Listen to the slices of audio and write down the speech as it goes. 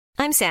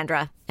I'm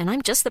Sandra, and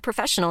I'm just the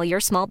professional your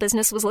small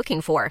business was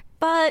looking for.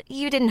 But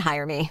you didn't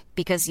hire me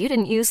because you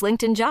didn't use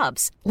LinkedIn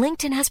Jobs.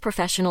 LinkedIn has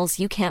professionals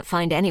you can't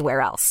find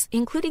anywhere else,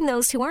 including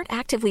those who aren't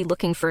actively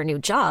looking for a new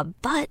job,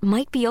 but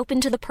might be open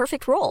to the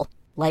perfect role,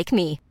 like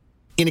me.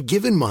 In a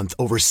given month,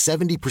 over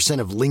 70%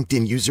 of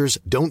LinkedIn users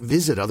don't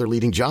visit other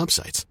leading job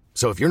sites.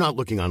 So if you're not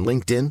looking on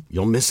LinkedIn,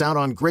 you'll miss out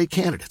on great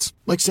candidates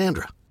like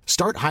Sandra.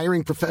 Start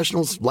hiring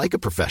professionals like a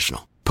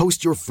professional.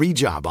 Post your free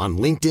job on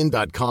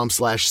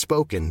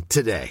linkedin.com/spoken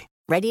today.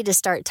 Ready to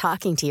start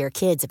talking to your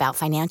kids about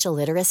financial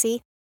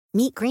literacy?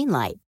 Meet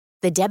Greenlight,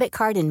 the debit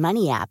card and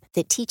money app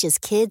that teaches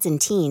kids and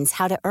teens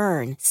how to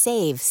earn,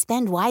 save,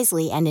 spend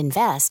wisely, and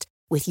invest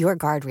with your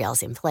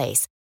guardrails in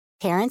place.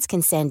 Parents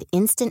can send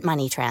instant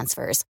money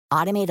transfers,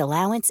 automate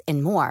allowance,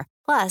 and more.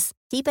 Plus,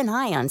 keep an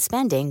eye on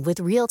spending with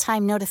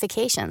real-time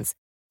notifications.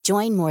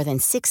 Join more than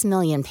 6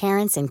 million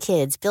parents and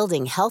kids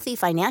building healthy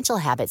financial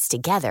habits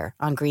together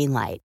on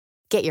Greenlight.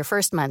 Get your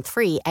first month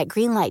free at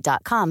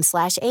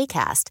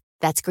greenlight.com/ACAST.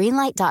 That's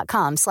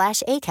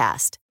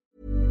greenlight.com/ACAST.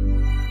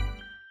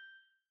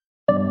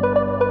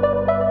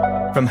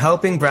 From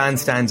helping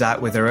brands stand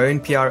out with her own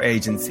PR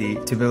agency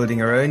to building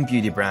her own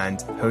beauty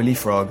brand, Holy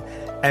Frog,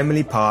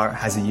 Emily Parr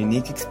has a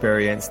unique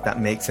experience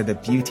that makes her the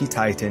beauty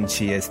titan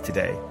she is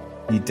today.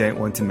 You don't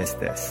want to miss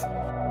this.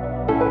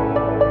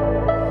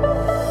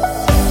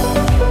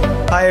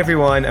 Hi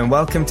everyone, and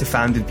welcome to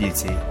Founded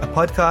Beauty, a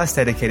podcast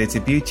dedicated to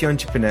beauty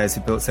entrepreneurs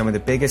who built some of the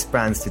biggest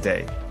brands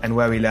today, and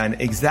where we learn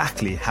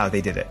exactly how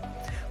they did it.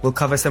 We'll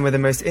cover some of the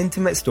most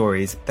intimate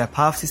stories, their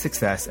paths to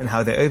success, and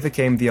how they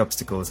overcame the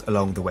obstacles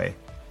along the way.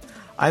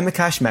 I'm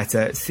Akash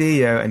Mehta,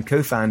 CEO and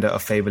co-founder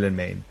of Fable &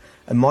 Mane,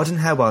 a modern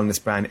hair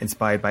wellness brand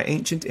inspired by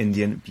ancient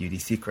Indian beauty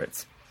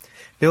secrets.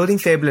 Building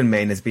Fable &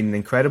 Mane has been an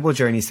incredible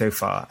journey so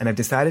far, and I've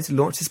decided to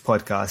launch this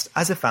podcast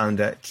as a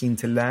founder keen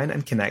to learn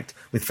and connect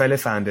with fellow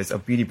founders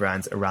of beauty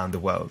brands around the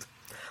world.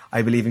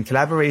 I believe in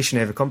collaboration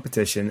over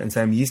competition, and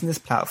so I'm using this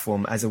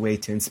platform as a way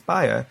to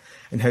inspire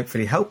and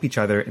hopefully help each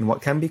other in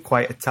what can be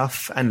quite a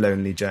tough and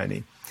lonely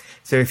journey.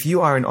 So if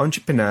you are an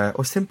entrepreneur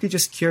or simply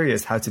just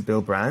curious how to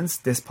build brands,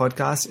 this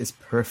podcast is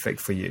perfect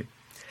for you.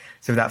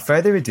 So without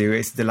further ado,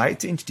 it's a delight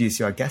to introduce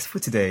you our guest for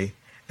today,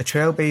 a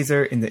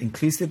trailblazer in the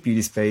inclusive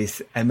beauty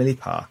space, Emily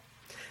Parr.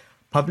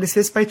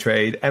 Publicist by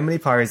trade, Emily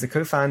Parr is the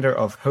co-founder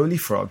of Holy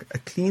Frog, a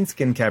clean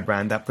skincare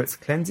brand that puts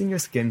cleansing your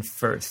skin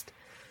first.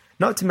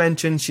 Not to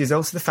mention, she is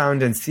also the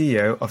founder and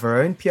CEO of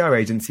her own PR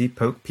agency,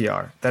 Poke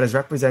PR, that has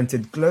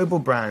represented global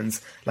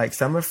brands like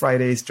Summer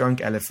Fridays,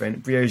 Drunk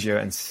Elephant, Briogeo,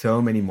 and so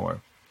many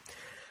more.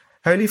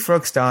 Holy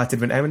Frog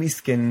started when Emily's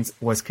skin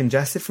was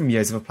congested from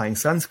years of applying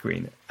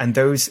sunscreen and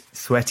those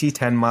sweaty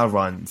 10-mile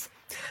runs.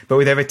 But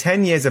with over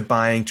 10 years of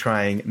buying,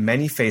 trying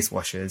many face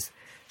washes,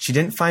 she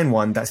didn't find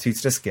one that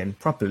suited her skin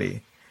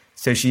properly.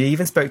 So she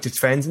even spoke to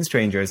friends and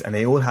strangers, and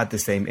they all had the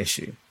same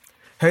issue.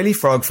 Holy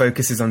Frog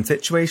focuses on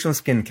situational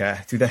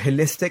skincare through the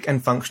holistic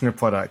and functional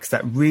products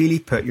that really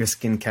put your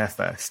skincare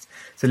first.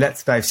 So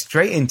let's dive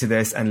straight into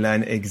this and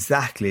learn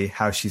exactly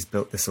how she's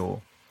built this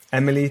all.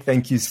 Emily,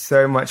 thank you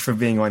so much for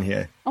being on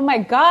here. Oh my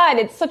God,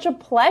 it's such a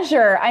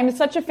pleasure. I'm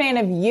such a fan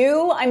of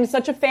you. I'm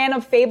such a fan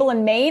of Fable &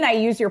 Mane. I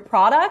use your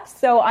products,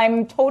 so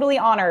I'm totally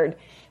honored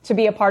to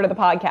be a part of the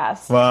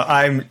podcast. Well,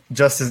 I'm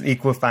just as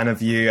equal fan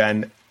of you,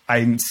 and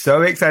I'm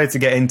so excited to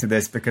get into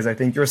this because I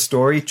think your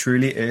story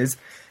truly is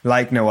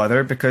like no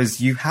other,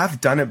 because you have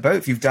done it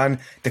both. You've done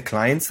the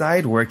client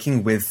side,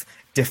 working with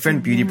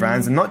different beauty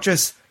brands, and not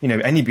just,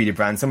 any beauty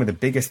brand, some of the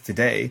biggest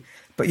today,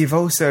 but you've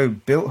also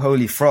built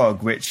Holy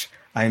Frog, which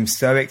I'm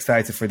so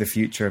excited for the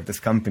future of this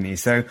company.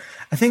 So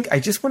I think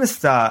I just want to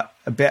start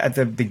a bit at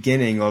the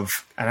beginning of,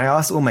 and I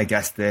ask all my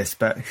guests this,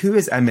 but who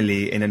is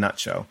Emily in a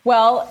nutshell?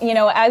 Well,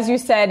 as you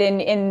said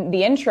in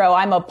the intro,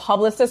 I'm a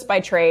publicist by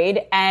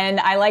trade, and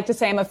I like to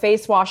say I'm a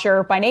face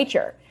washer by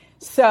nature.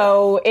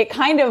 So it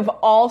kind of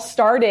all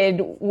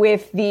started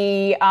with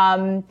the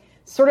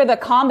sort of the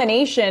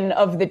combination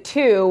of the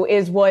two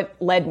is what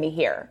led me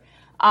here.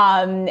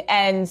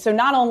 And so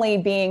not only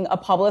being a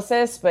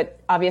publicist, but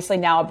obviously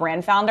now a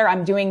brand founder,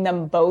 I'm doing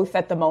them both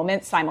at the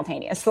moment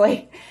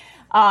simultaneously.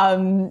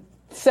 So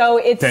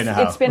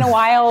it's been a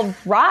wild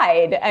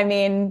ride. I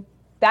mean,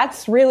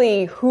 that's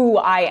really who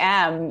I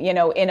am,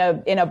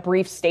 in a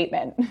brief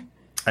statement.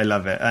 I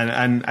love it.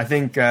 And I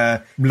think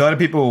a lot of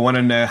people will want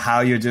to know how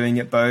you're doing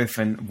it both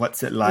and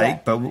what's it like, yeah.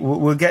 But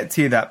we'll get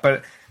to that.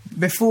 But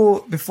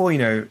before,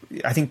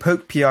 I think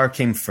Poke PR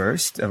came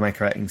first, am I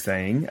correct in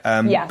saying?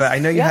 Yes. But I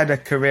know you had a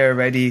career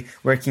already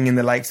working in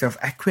the likes of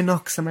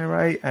Equinox, am I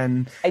right?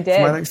 And I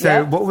did.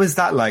 So what was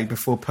that like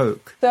before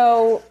Poke?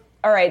 So,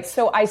 all right.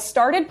 So I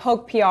started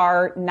Poke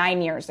PR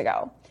 9 years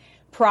ago.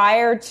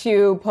 Prior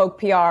to Poke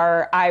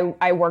PR,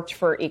 I worked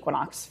for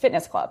Equinox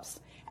Fitness Clubs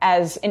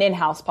as an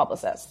in-house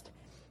publicist.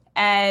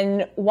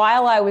 And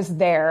while I was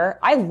there,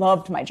 I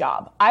loved my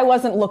job. I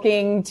wasn't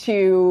looking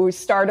to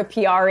start a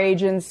PR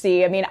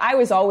agency. I mean, I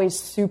was always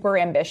super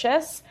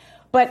ambitious,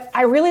 but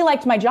I really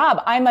liked my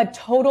job. I'm a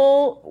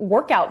total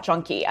workout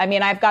junkie. I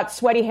mean, I've got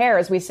sweaty hair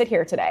as we sit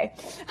here today.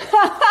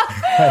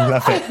 I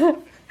love it.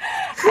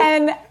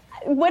 And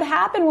what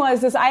happened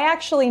is I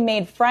actually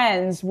made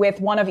friends with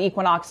one of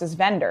Equinox's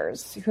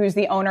vendors, who's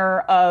the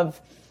owner of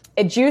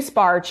a juice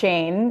bar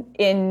chain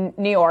in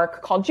New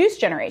York called Juice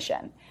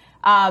Generation.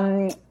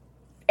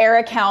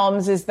 Eric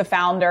Helms is the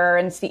founder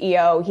and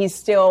CEO. He's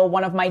still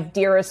one of my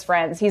dearest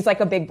friends. He's like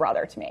a big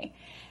brother to me.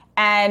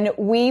 And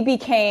we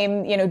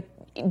became,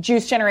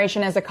 Juice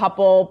Generation as a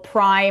couple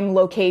prime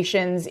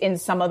locations in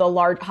some of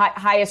the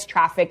highest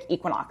traffic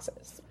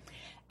Equinoxes.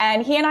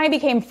 And he and I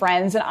became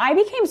friends, and I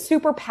became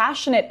super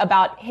passionate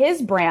about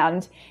his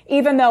brand,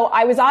 even though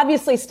I was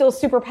obviously still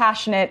super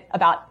passionate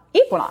about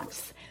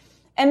Equinox.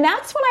 And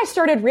that's when I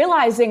started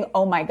realizing,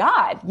 oh my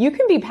God, you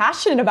can be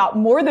passionate about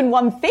more than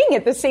one thing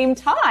at the same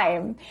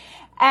time.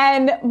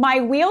 And my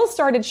wheels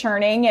started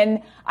churning,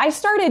 and I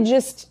started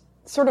just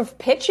sort of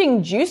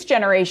pitching Juice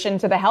Generation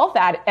to the health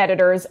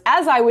editors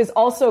as I was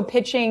also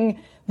pitching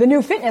the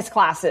new fitness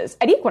classes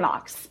at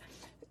Equinox.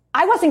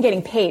 I wasn't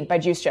getting paid by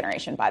Juice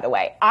Generation, by the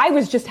way. I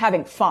was just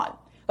having fun.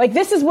 Like,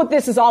 this is what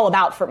this is all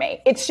about for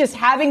me. It's just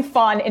having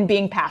fun and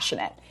being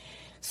passionate.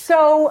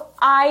 So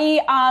he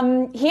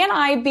and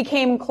I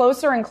became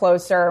closer and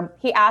closer.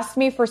 He asked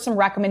me for some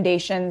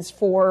recommendations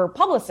for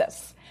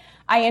publicists.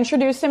 I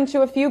introduced him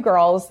to a few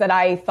girls that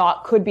I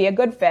thought could be a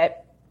good fit.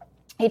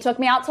 He took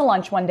me out to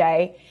lunch one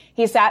day.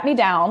 He sat me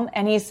down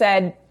and he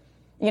said,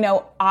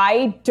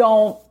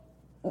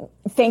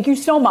 thank you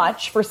so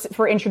much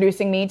for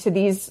introducing me to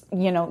these,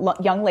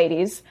 young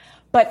ladies,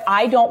 but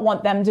I don't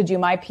want them to do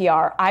my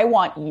PR. I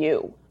want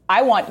you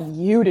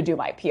to do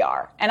my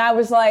PR. And I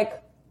was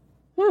like,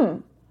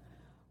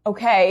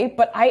 okay,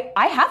 but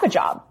I have a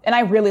job and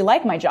I really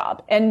like my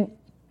job. And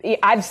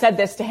I've said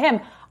this to him.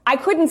 I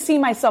couldn't see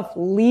myself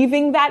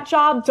leaving that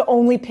job to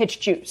only pitch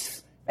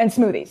juice and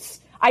smoothies.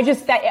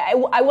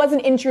 I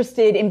wasn't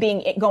interested in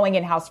going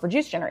in-house for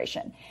Juice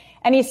Generation.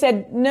 And he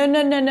said,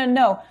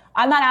 no.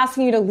 I'm not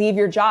asking you to leave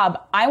your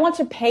job. I want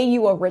to pay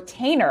you a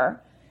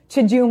retainer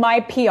to do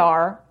my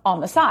PR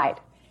on the side.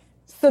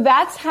 So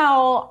that's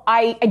how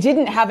I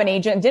didn't have an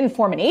agent, didn't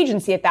form an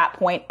agency at that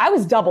point. I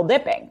was double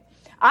dipping.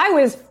 I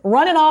was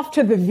running off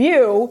to The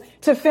View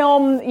to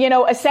film,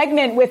 a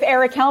segment with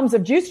Eric Helms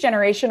of Juice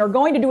Generation, or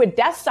going to do a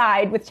desk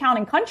side with Town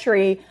and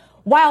Country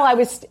while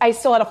I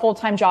still had a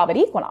full-time job at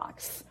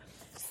Equinox.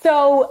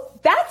 So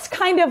that's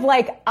kind of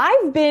like,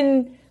 I've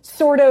been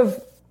sort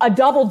of a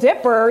double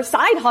dipper,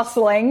 side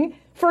hustling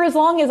for as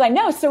long as I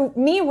know. So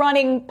me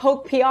running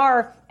Poke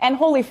PR and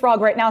Holy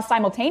Frog right now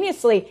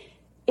simultaneously,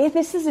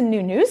 this isn't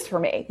new news for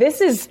me. This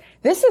is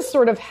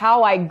sort of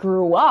how I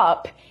grew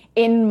up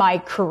in my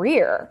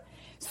career.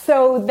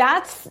 So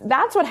that's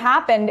what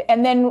happened.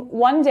 And then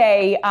one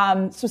day,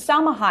 so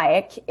Salma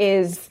Hayek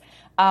is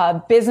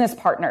business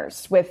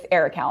partners with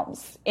Eric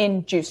Helms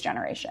in Juice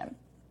Generation.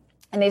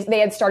 And they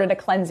had started a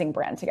cleansing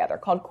brand together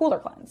called Cooler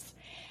Cleanse.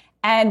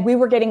 And we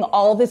were getting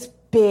all this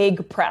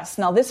big press.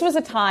 Now, this was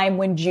a time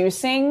when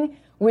juicing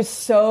was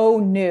so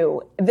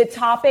new. The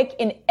topic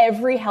in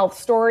every health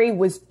story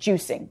was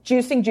juicing,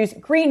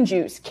 green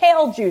juice,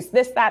 kale juice,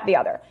 this, that, the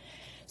other.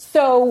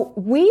 So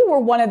we were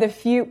one of the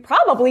few,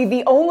 probably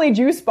the only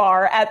juice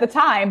bar at the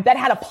time that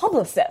had a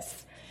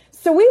publicist.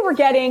 So we were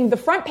getting the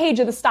front page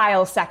of the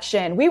style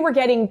section. We were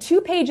getting 2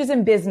 pages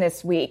in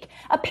Business Week,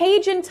 a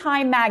page in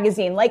Time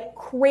magazine, like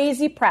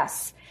crazy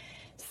press.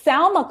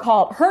 Salma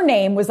called, her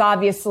name was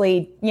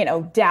obviously,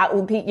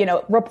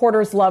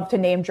 reporters love to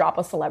name drop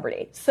a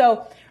celebrity.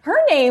 So her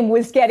name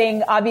was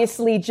getting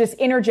obviously just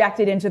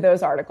interjected into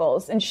those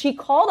articles. And she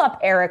called up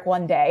Eric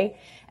one day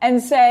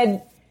and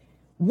said,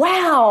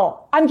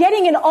 wow, I'm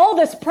getting in all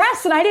this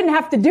press and I didn't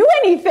have to do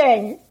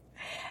anything.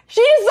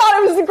 She just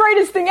thought it was the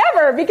greatest thing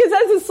ever, because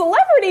as a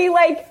celebrity,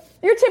 like,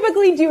 you're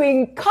typically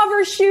doing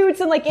cover shoots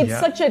and like, it's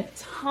such a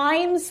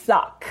time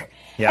suck.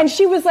 Yeah. And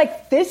she was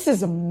like, this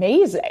is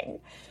amazing.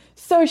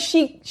 So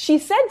she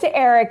said to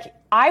Eric,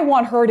 I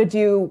want her to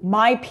do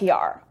my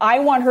PR. I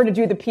want her to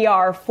do the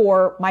PR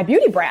for my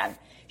beauty brand.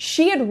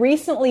 She had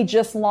recently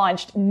just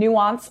launched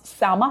Nuance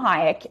Salma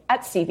Hayek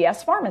at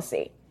CVS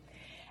Pharmacy.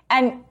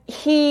 And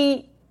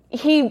he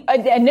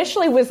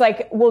initially was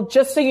like, well,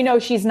 just so you know,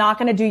 she's not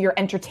going to do your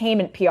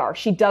entertainment PR.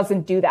 She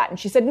doesn't do that. And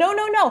she said,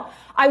 no.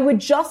 I would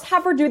just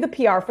have her do the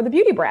PR for the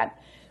beauty brand.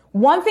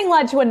 One thing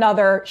led to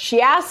another.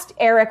 She asked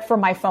Eric for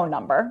my phone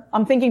number.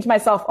 I'm thinking to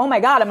myself, oh my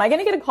God, am I going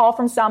to get a call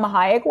from Salma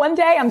Hayek one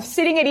day? I'm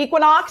sitting at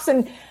Equinox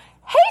and,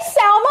 hey,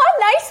 Salma,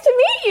 nice to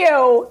meet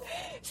you.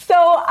 So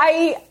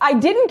I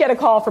didn't get a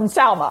call from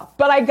Salma,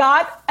 but I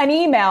got an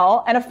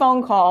email and a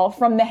phone call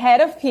from the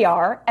head of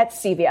PR at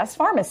CVS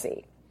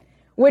Pharmacy,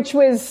 which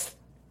was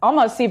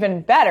almost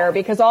even better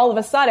because all of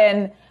a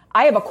sudden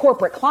I have a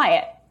corporate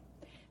client.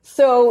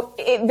 So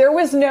there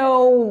was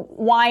no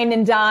wine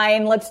and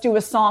dine, let's do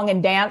a song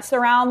and dance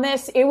around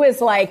this. It was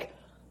like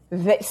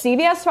the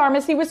CVS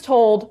Pharmacy was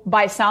told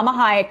by Salma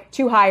Hayek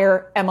to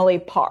hire Emily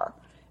Parr.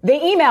 They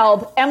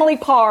emailed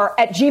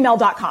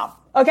emilyparr@gmail.com.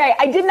 Okay,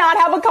 I did not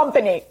have a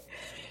company.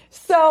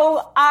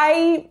 So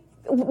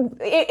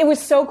it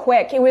was so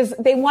quick.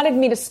 They wanted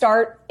me to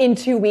start in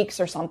 2 weeks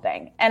or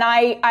something. And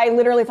I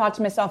literally thought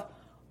to myself,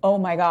 oh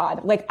my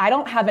God, like I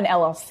don't have an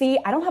LLC.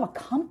 I don't have a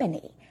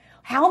company.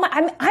 How am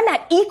I? I'm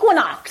at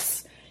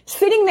Equinox,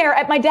 sitting there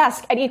at my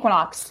desk at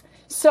Equinox.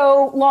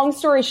 So long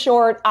story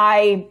short,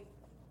 I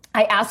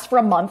asked for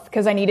a month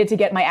because I needed to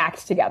get my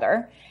act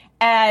together.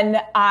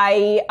 And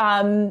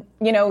I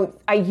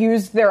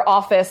used their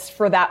office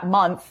for that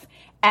month.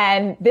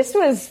 And this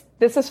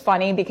is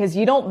funny because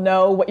you don't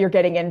know what you're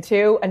getting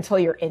into until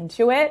you're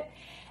into it.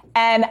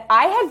 And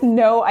I had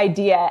no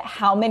idea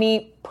how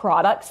many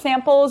product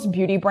samples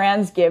beauty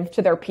brands give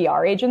to their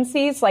PR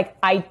agencies. Like,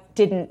 I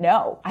didn't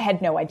know. I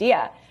had no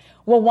idea.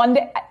 Well, one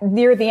day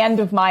near the end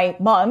of my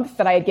month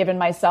that I had given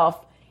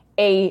myself,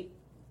 a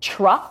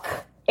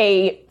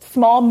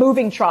small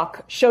moving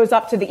truck shows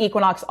up to the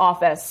Equinox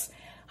office.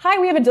 Hi,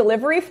 we have a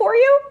delivery for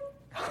you.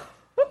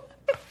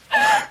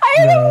 I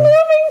had a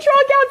moving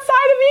truck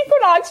outside of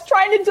Equinox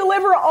trying to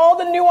deliver all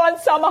the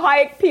Nuance Salma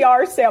Hayek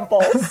PR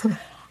samples.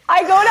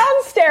 I go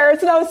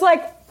downstairs and I was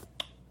like,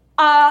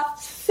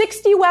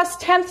 60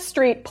 West 10th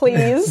Street,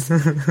 please. Send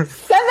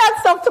that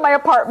stuff to my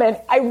apartment.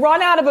 I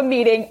run out of a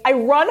meeting. I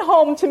run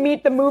home to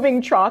meet the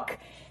moving truck.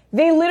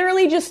 They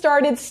literally just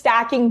started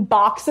stacking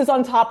boxes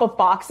on top of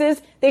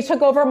boxes. They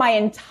took over my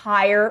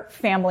entire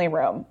family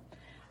room.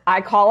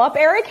 I call up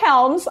Eric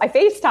Helms. I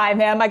FaceTime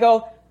him. I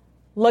go,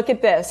 look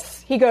at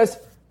this. He goes,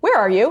 where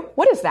are you?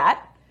 What is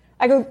that?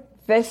 I go,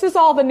 this is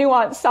all the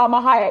Nuance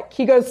Salma Hayek.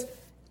 He goes,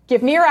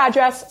 give me your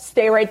address.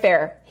 Stay right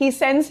there. He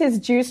sends his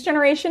Juice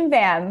Generation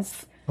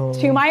vans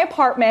to my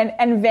apartment,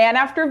 and van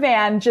after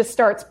van just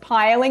starts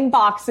piling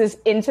boxes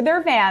into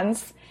their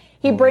vans.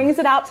 He brings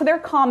it out to their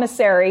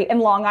commissary in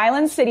Long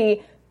Island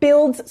City,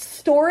 builds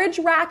storage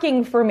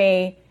racking for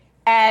me,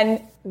 and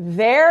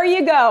there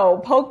you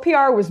go. Poke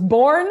PR was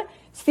born.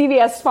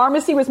 CVS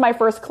Pharmacy was my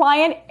first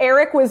client.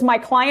 Eric was my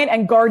client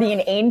and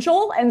guardian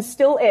angel, and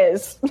still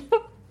is.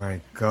 My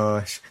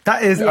gosh.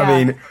 That is, yeah.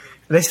 I mean,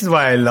 this is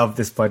why I love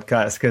this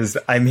podcast, because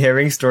I'm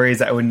hearing stories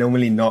that I would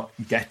normally not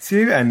get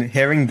to. And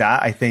hearing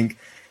that, I think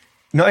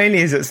not only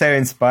is it so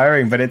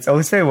inspiring, but it's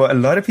also what a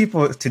lot of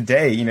people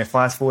today,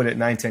 fast forward at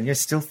 9-10 years,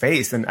 still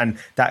face. And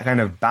that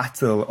kind of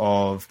battle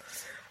of,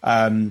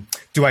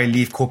 do I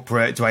leave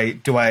corporate? Do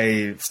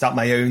I start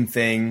my own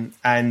thing?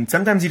 And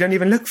sometimes you don't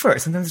even look for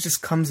it. Sometimes it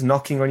just comes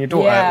knocking on your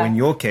door. Yeah. In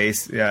your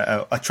case,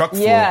 a truck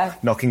full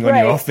knocking on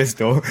your office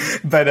door.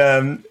 But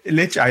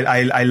literally,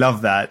 I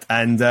love that.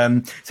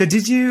 And so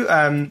did you,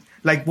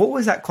 what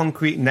was that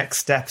concrete next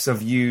steps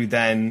of you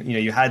then?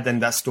 You had then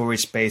that storage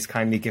space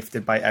kindly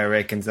gifted by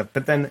Eric and stuff.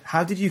 But then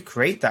how did you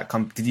create that?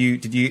 Did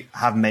you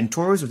have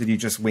mentors, or did you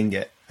just wing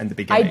it? In the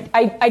beginning?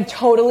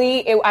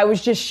 I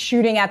was just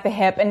shooting at the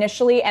hip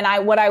initially.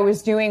 And what I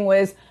was doing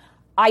was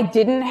I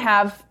didn't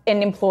have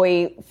an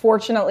employee.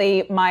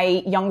 Fortunately, my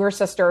younger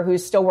sister, who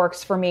still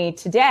works for me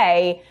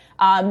today,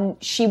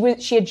 she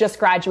had just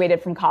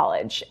graduated from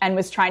college and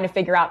was trying to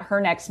figure out her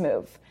next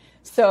move.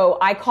 So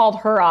I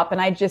called her up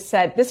and I just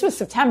said, this was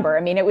September.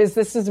 I mean,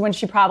 this is when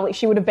she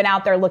would have been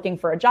out there looking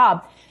for a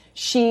job.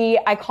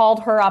 I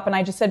called her up and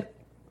I just said,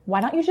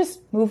 why don't you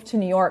just move to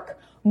New York?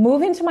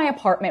 Move into my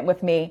apartment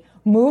with me.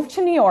 Move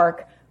to New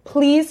York.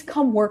 Please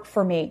come work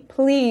for me.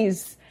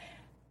 Please.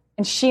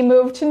 And she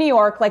moved to New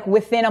York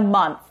within a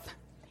month.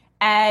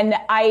 And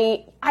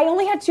I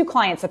only had 2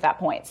 clients at that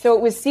point. So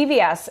it was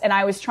CVS, and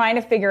I was trying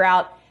to figure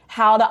out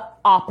how to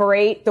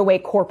operate the way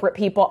corporate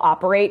people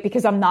operate,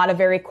 because I'm not a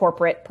very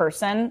corporate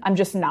person. I'm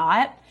just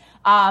not.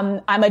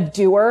 I'm a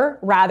doer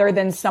rather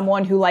than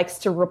someone who likes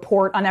to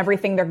report on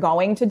everything they're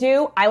going to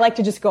do. I like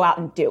to just go out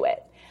and do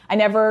it.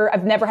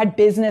 I've never had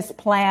business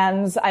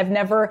plans. I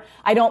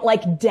don't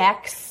like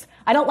decks.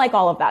 I don't like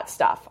all of that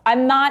stuff.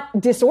 I'm not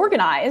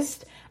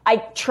disorganized. I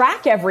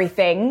track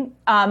everything,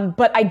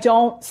 but I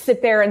don't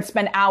sit there and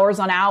spend hours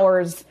on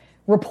hours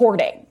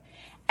reporting.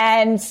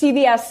 And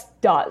CVS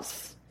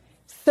does.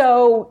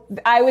 So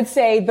I would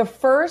say the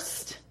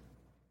first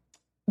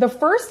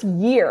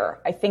year,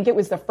 I think it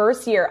was the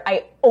first year,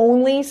 I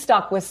only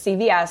stuck with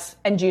CVS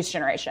and Juice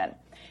Generation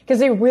because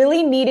I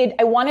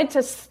wanted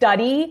to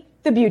study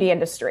the beauty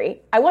industry.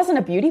 I wasn't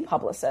a beauty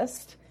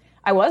publicist.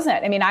 I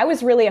wasn't. I mean, I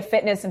was really a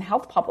fitness and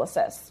health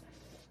publicist.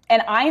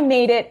 And I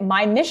made it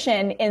my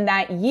mission in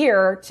that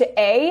year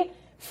to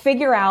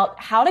figure out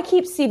how to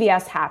keep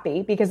CVS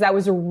happy, because that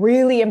was a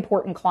really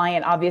important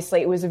client.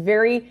 Obviously, it was a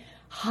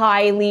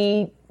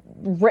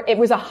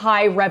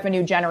high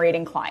revenue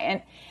generating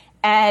client.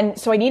 And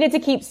so I needed to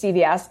keep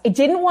CVS. I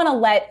didn't want to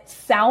let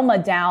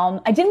Salma down.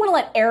 I didn't want to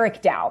let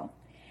Eric down.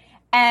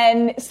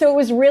 And so it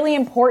was really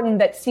important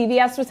that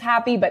CVS was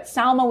happy, but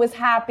Salma was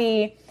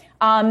happy.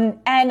 And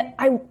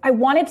I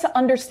wanted to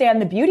understand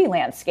the beauty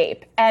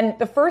landscape. And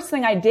the first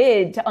thing I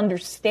did to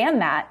understand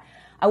that,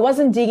 I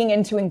wasn't digging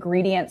into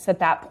ingredients at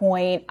that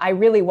point. I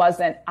really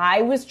wasn't.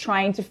 I was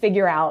trying to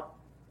figure out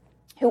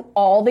who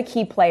all the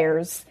key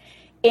players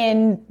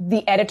in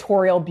the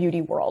editorial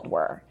beauty world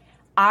were.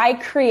 I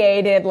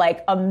created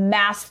a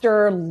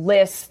master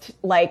list,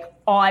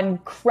 on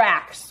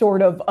crack,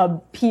 sort of a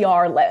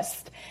PR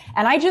list.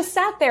 And I just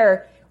sat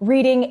there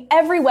reading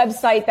every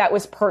website that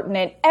was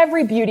pertinent,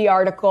 every beauty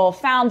article,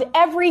 found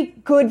every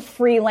good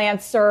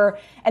freelancer.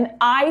 And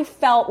I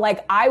felt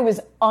like I was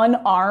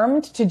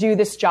unarmed to do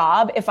this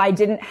job if I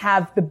didn't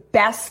have the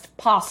best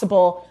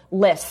possible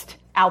list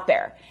out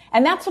there.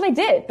 And that's what I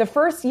did. The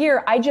first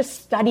year, I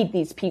just studied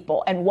these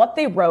people and what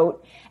they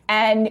wrote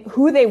and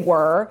who they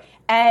were.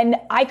 And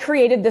I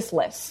created this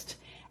list.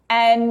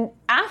 And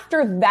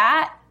after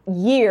that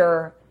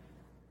year,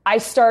 I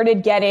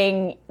started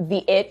getting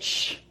the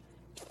itch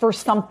for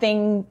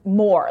something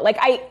more. Like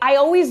I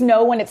always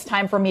know when it's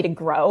time for me to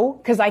grow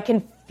because I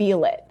can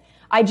feel it.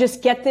 I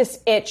just get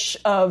this itch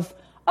of,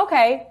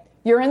 okay,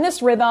 you're in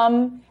this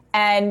rhythm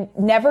and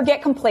never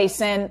get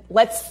complacent.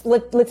 Let's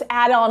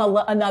add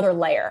on another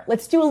layer.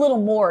 Let's do a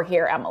little more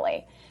here,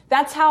 Emily.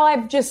 That's how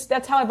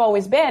I've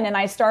always been. And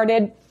I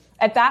started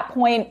at that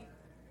point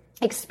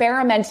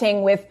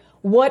experimenting with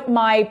what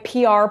my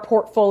PR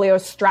portfolio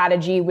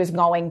strategy was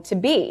going to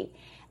be.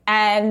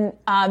 And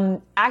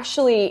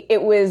actually,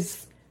 it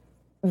was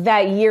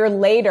that year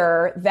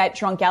later that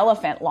Drunk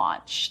Elephant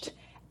launched.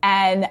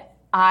 And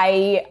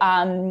I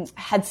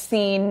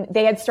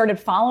they had started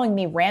following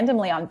me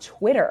randomly on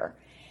Twitter.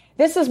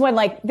 This is when,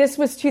 this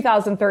was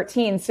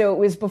 2013, so it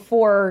was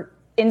before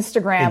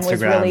Instagram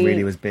was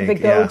really big, the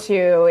go-to.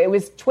 Yeah. It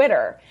was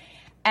Twitter.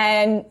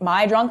 And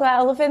my Drunk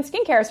Elephant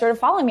Skincare started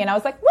following me, and I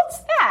was like, what's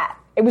that?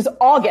 It was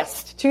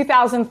August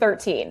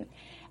 2013.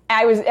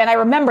 And I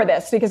remember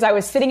this because I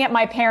was sitting at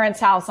my parents'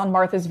 house on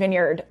Martha's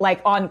Vineyard,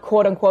 on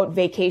quote unquote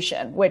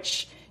vacation,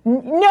 which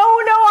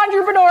no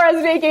entrepreneur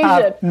has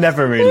vacation.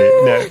 Never really,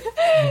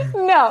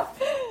 no. No.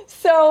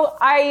 So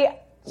I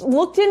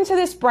looked into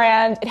this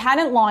brand. It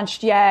hadn't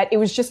launched yet. It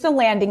was just a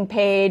landing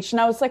page.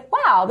 And I was like,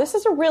 wow, this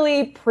is a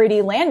really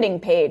pretty landing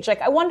page.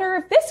 I wonder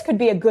if this could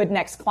be a good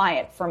next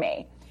client for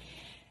me.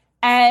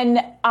 And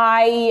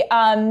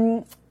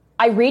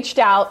I reached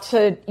out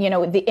to,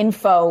 the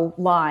info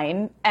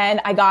line,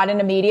 and I got an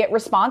immediate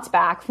response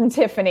back from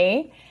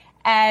Tiffany.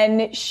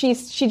 And she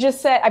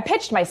just said, I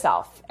pitched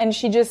myself, and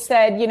she just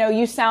said,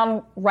 you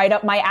sound right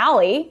up my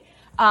alley.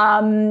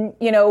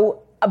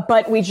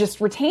 But we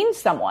just retained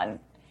someone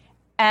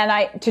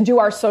to do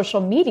our social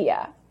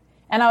media.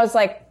 And I was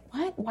like,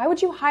 what? Why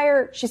would you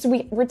hire? She said,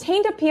 we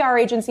retained a PR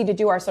agency to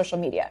do our social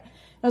media.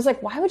 I was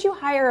like, why would you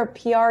hire a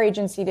PR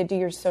agency to do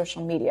your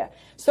social media?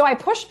 So I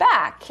pushed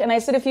back and I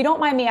said, if you don't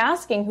mind me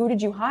asking, who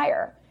did you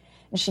hire?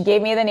 And she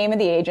gave me the name of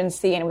the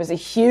agency, and it was a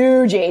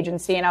huge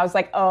agency. And I was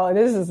like, oh,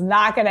 this is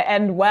not going to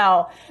end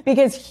well.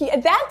 Because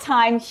at that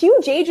time,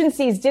 huge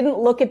agencies didn't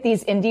look at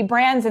these indie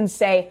brands and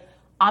say,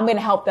 I'm going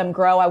to help them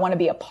grow. I want to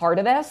be a part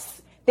of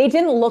this. They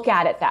didn't look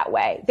at it that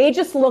way. They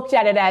just looked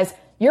at it as,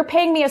 you're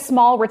paying me a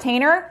small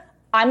retainer.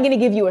 I'm going to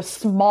give you a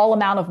small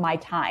amount of my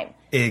time.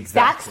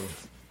 Exactly.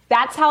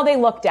 That's how they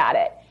looked at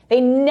it.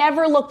 They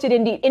never looked at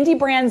indie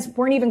brands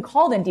weren't even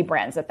called indie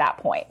brands at that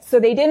point. So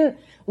they didn't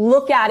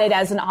look at it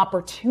as an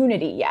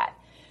opportunity yet.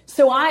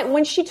 So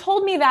when she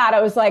told me that,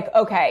 I was like,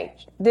 okay,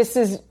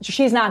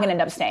 she's not going to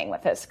end up staying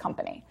with this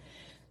company.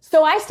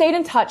 So I stayed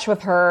in touch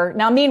with her.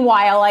 Now,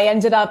 meanwhile, I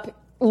ended up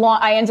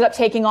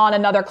taking on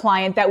another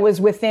client that was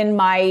within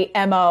my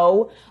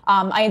MO.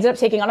 I ended up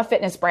taking on a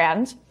fitness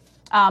brand,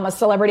 a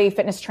celebrity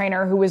fitness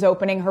trainer who was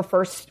opening her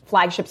first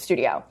flagship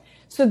studio.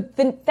 So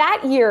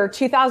that year,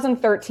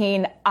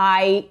 2013,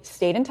 I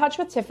stayed in touch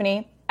with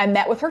Tiffany. I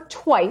met with her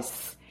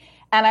twice,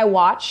 and I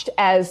watched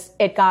as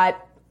it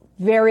got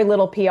very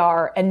little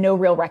PR and no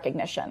real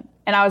recognition.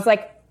 And I was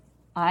like,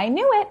 I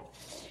knew it.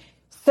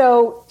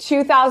 So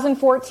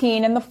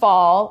 2014 in the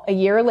fall, a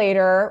year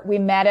later, we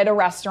met at a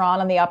restaurant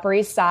on the Upper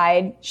East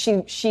Side.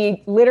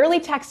 She literally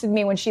texted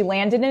me when she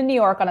landed in New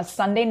York on a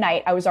Sunday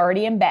night. I was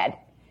already in bed.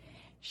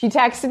 She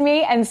texted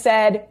me and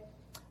said,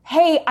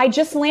 hey, I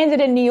just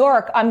landed in New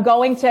York. I'm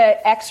going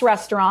to X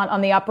restaurant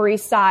on the Upper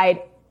East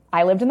Side.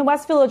 I lived in the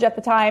West Village at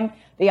the time.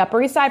 The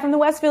Upper East Side from the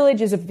West Village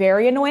is a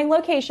very annoying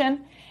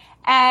location.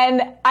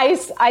 And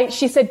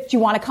she said, do you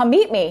want to come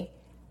meet me?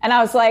 And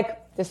I was like,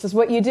 this is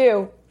what you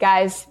do,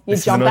 guys. You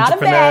jump out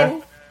of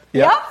bed.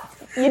 Yep.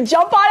 You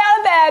jump on out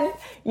of bed.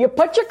 You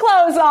put your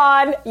clothes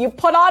on. You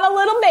put on a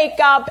little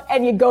makeup,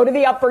 and you go to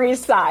the Upper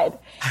East Side.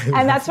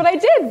 And that's what I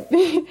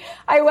did.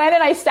 I went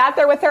and I sat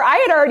there with her. I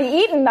had already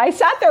eaten. I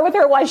sat there with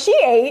her while she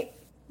ate.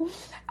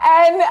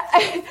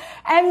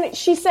 And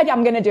she said,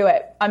 I'm going to do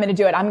it. I'm going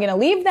to do it. I'm going to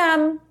leave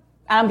them,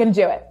 and I'm going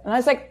to do it. And I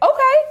was like,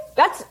 okay,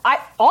 that's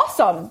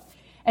awesome.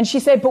 And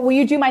she said, but will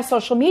you do my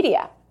social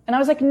media? And I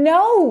was like,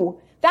 no.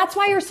 That's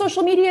why your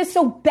social media is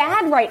so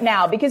bad right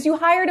now, because you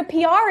hired a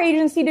PR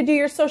agency to do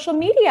your social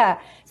media. I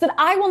said,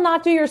 I will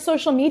not do your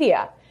social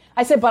media.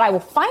 I said, but I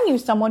will find you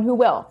someone who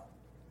will.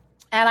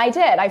 And I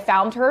did. I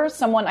found her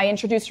someone. I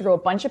introduced her to a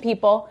bunch of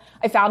people.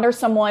 I found her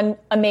someone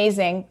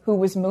amazing who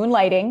was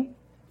moonlighting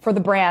for the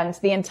brand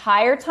the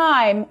entire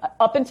time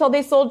up until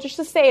they sold to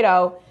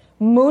Shiseido,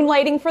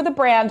 moonlighting for the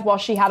brand while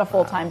she had a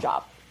full-time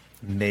job.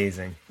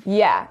 Amazing.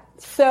 Yeah.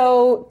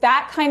 So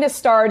that kind of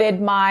started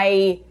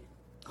my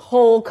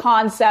whole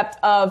concept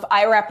of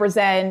I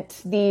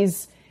represent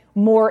these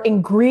more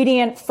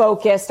ingredient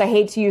focused. I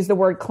hate to use the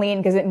word clean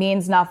because it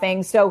means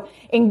nothing. So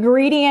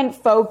ingredient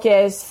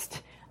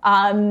focused,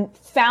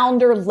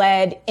 founder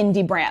led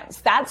indie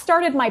brands. That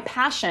started my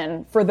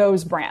passion for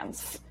those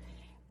brands.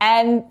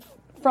 And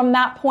from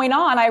that point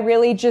on,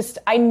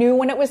 I knew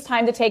when it was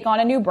time to take on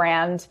a new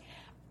brand.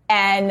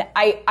 And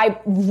I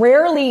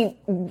rarely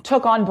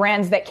took on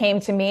brands that came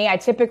to me. I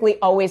typically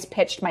always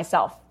pitched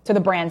myself to the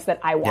brands that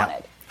I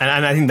wanted. Yeah.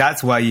 And I think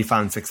that's why you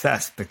found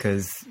success,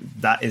 because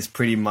that is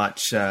pretty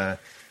much,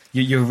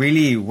 you're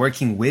really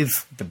working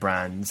with the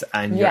brands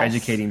and you're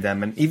educating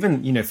them. And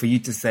even, for you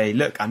to say,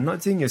 look, I'm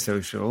not doing your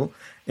social,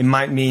 it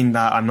might mean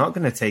that I'm not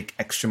going to take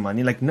extra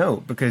money. Like, no,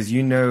 because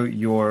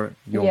your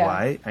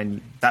why,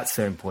 and that's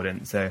so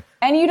important. So,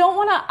 and you don't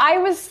want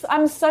to,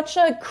 I'm such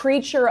a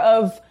creature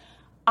of,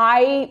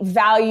 I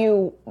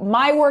value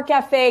my work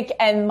ethic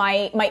and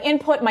my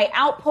input, my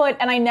output,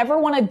 and I never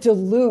want to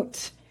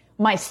dilute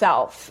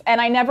myself. And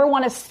I never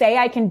want to say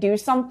I can do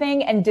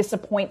something and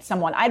disappoint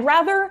someone. I'd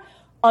rather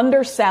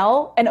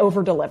undersell and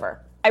overdeliver.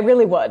 I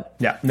really would.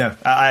 Yeah, no,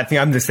 I think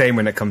I'm the same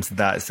when it comes to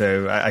that.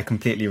 So I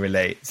completely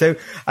relate. So,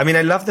 I mean,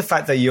 I love the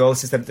fact that you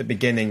also said at the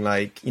beginning,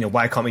 like,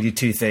 why can't we do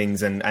two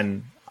things? And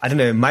I don't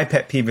know, my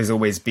pet peeve has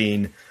always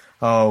been,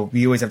 oh,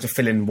 we always have to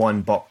fill in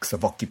one box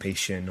of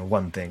occupation or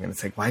one thing. And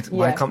it's like, why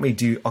can't we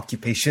do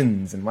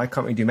occupations? And why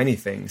can't we do many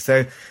things?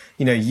 So,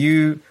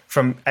 you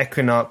from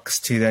Equinox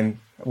to then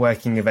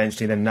working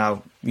eventually, then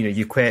now,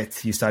 you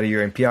quit, you started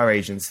your own PR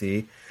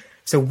agency.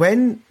 So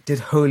when did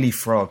Holy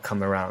Frog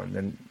come around?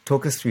 And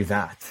talk us through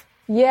that.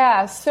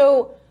 Yeah,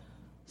 so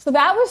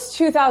that was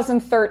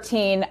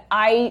 2013.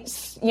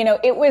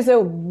 It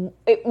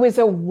was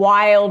a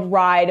wild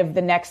ride of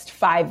the next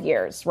 5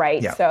 years,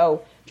 right? Yeah.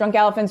 So Drunk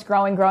Elephant's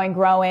growing.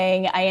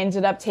 I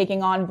ended up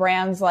taking on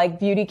brands like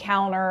Beauty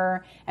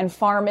Counter and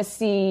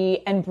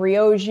Pharmacy and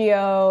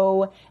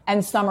Briogeo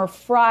and Summer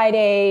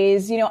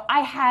Fridays. I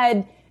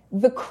had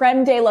the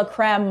creme de la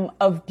creme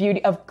of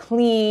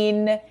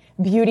clean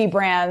beauty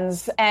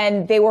brands,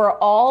 and they were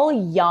all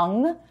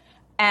young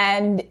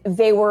and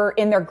they were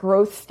in their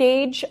growth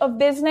stage of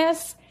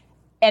business.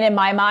 And in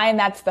my mind,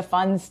 that's the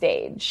fun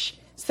stage.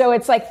 So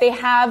it's like they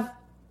have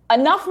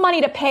enough money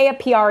to pay a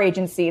PR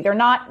agency. They're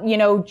not,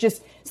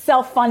 just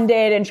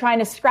self-funded and trying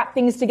to scrap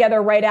things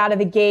together right out of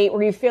the gate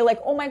where you feel like,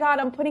 oh my God,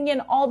 I'm putting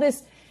in all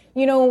this,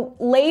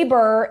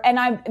 labor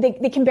and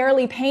they can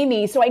barely pay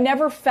me. So I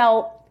never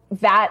felt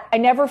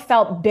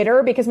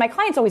bitter because my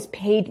clients always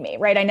paid me,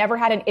 right? I never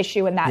had an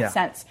issue in that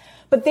sense.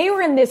 But they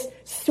were in this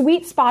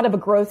sweet spot of a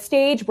growth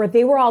stage where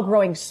they were all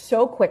growing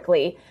so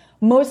quickly.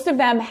 Most of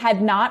them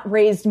had not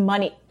raised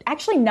money.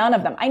 Actually, none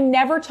of them. I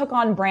never took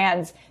on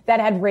brands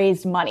that had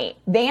raised money.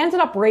 They ended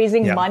up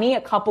raising money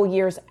a couple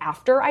years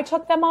after I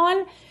took them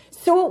on.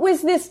 So it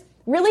was this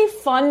really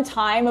fun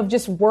time of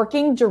just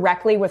working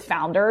directly with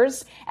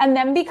founders and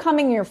them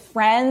becoming your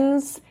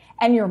friends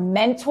and your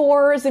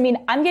mentors. I mean,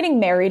 I'm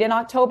getting married in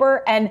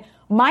October, and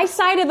my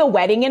side of the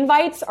wedding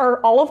invites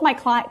are all of my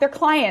their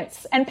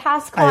clients and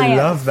past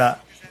clients. I love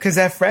that. Because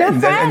they're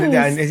friends. And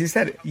as you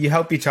said, you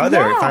help each other,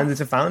 founder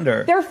to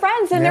founder. They're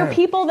friends, and they're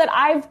people that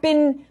I've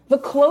been the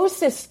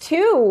closest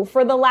to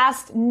for the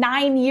last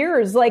 9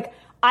 years. Like,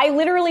 I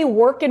literally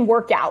work and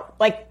work out.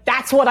 Like,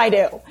 that's what I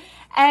do.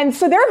 And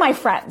so they're my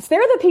friends.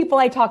 They're the people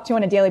I talk to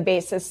on a daily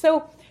basis.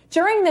 So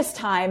during this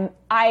time,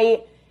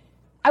 I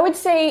would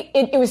say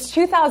it was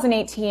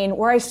 2018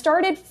 where I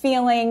started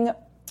feeling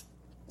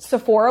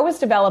Sephora was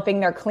developing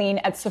their Clean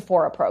at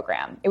Sephora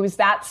program. It was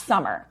that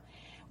summer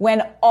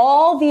when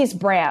all these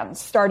brands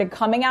started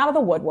coming out of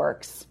the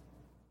woodworks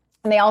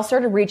and they all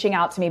started reaching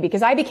out to me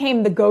because I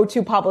became the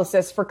go-to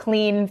publicist for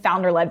clean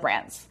founder-led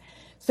brands.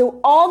 So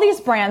all these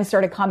brands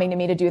started coming to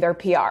me to do their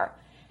PR.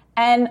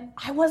 And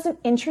I wasn't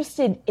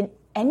interested in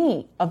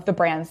any of the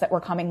brands that were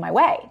coming my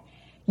way.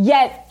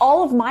 Yet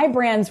all of my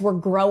brands were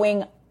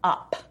growing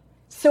up.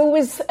 So it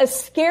was a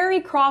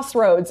scary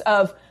crossroads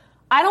of,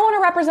 I don't want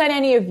to represent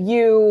any of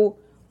you,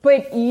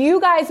 but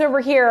you guys over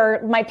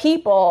here, my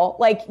people,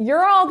 like,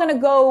 you're all going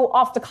to go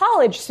off to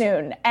college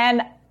soon.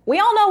 And we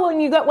all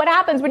know what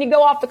happens when you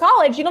go off to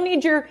college. You don't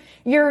need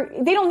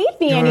they don't need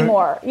me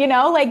anymore. They're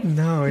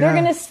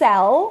going to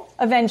sell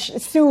eventually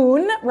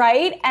soon.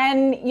 Right.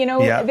 And,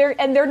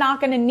 they're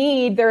not going to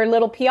need their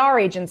little PR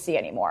agency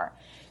anymore.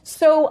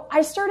 So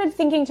I started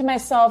thinking to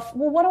myself,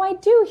 well, what do I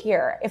do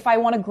here if I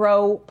want to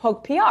grow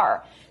Poke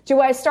PR? Do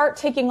I start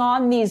taking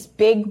on these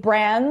big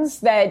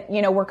brands that,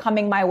 were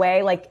coming my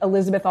way, like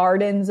Elizabeth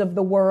Arden's of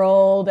the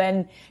world,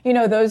 and,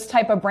 those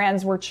type of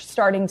brands were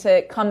starting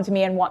to come to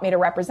me and want me to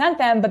represent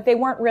them, but they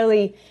weren't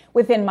really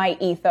within my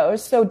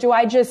ethos. So do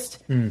I just,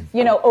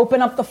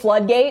 open up the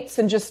floodgates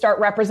and just start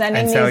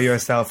representing and sell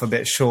yourself a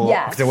bit short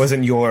because it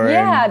wasn't your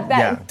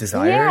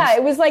desires? Yeah,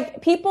 it was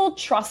like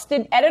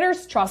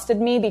editors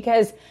trusted me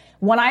because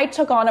when I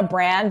took on a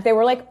brand, they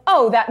were like,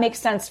 oh, that makes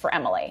sense for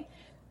Emily.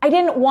 I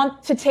didn't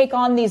want to take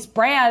on these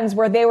brands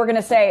where they were going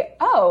to say,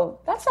 oh,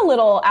 that's a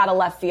little out of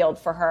left field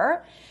for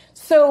her.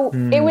 So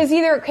it was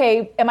either,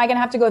 okay, am I going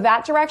to have to go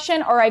that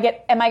direction, or am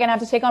I going to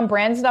have to take on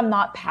brands that I'm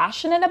not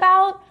passionate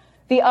about?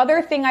 The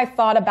other thing I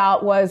thought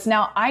about was,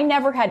 now I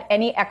never had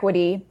any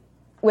equity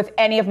with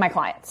any of my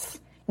clients,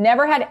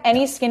 never had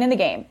any skin in the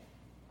game.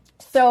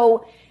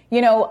 So,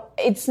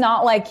 it's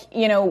not like,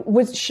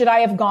 should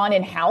I have gone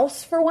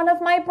in-house for one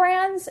of my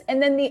brands?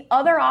 And then the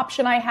other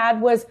option I had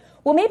was,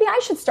 well, maybe I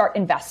should start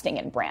investing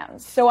in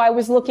brands. So I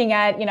was looking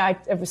at,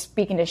 I was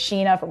speaking to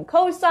Sheena from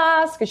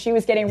Kosas because she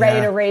was getting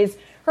ready to raise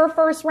her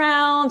first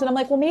round. And I'm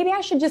like, well, maybe I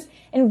should just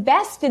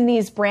invest in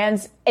these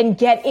brands and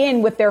get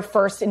in with their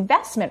first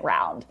investment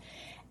round.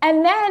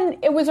 And then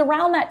it was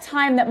around that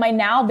time that my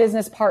now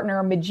business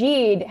partner,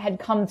 Majid, had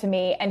come to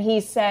me and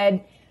he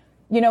said,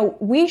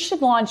 we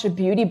should launch a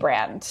beauty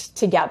brand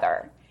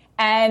together.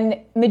 And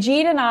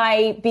Majid and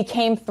I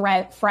became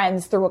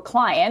friends through a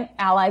client,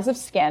 Allies of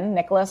Skin,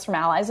 Nicholas from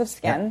Allies of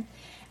Skin.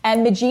 Yeah.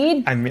 And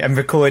Majid... I'm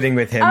recording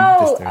with him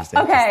this Thursday.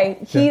 Okay.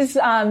 He's,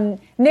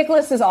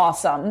 Nicholas is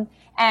awesome.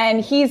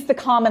 And he's the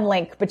common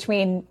link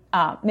between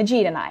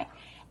Majid and I.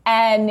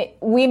 And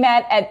we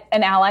met at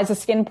an Allies of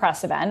Skin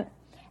press event.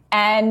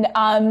 And,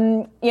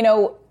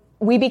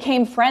 we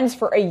became friends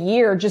for a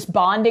year, just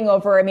bonding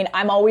over,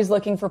 I'm always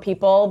looking for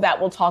people that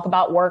will talk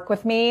about work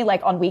with me,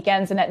 like on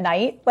weekends and at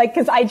night. Like,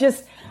 cause I'm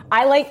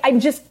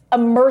just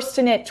immersed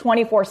in it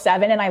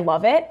 24/7 and I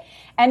love it.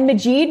 And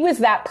Majid was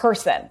that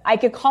person. I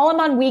could call him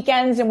on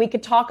weekends and we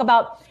could talk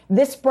about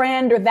this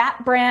brand or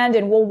that brand.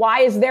 And well,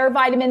 why is their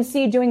vitamin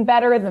C doing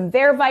better than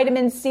their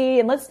vitamin C?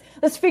 And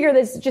let's figure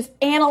this, just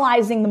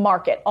analyzing the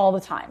market all the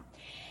time.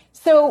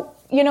 So,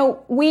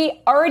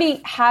 we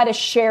already had a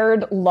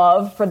shared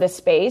love for the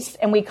space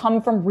and we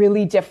come from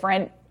really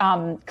different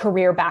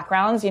career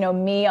backgrounds.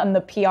 Me on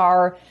the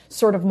PR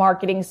sort of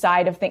marketing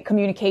side of things,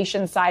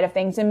 communication side of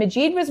things, and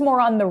Majid was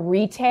more on the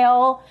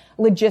retail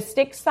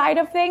logistics side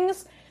of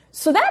things.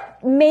 So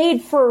that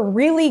made for a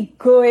really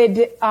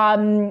good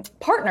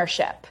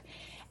partnership.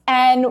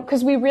 And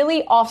because we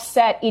really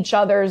offset each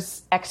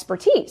other's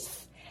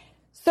expertise.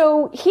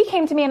 So he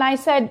came to me and I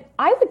said,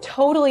 I would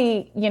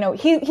totally,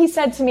 he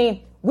said to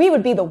me, we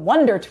would be the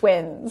Wonder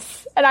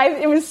Twins. And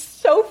it was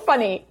so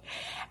funny.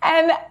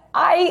 And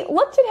I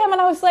looked at him and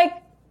I was like,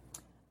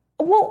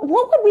 well,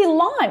 what would we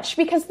launch?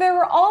 Because there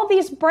were all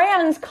these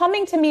brands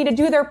coming to me to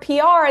do their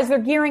PR as they're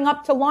gearing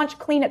up to launch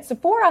Clean at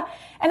Sephora.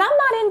 And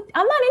I'm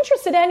not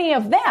interested in any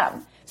of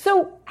them.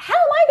 So how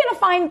am I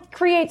going to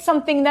create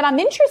something that I'm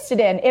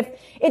interested in if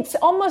it's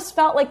almost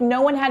felt like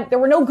there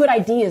were no good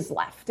ideas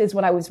left is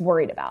what I was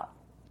worried about.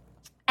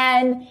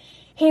 And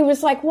he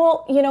was like,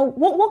 well,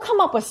 we'll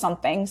come up with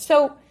something.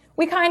 So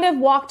we kind of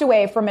walked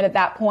away from it at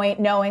that point,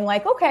 knowing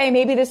like, okay,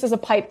 maybe this is a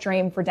pipe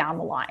dream for down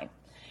the line.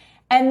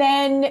 And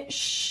then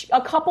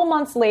a couple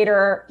months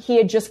later, he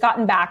had just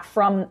gotten back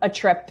from a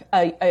trip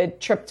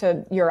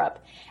to Europe.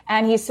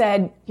 And he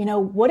said,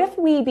 what if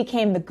we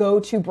became the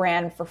go-to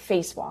brand for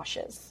face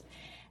washes?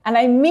 And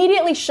I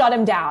immediately shut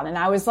him down. And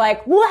I was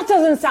like, well, that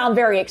doesn't sound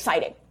very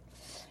exciting.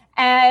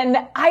 And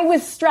I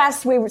was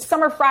stressed.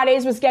 Summer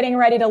Fridays was getting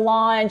ready to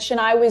launch and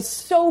I was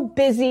so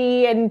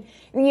busy and,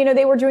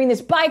 they were doing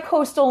this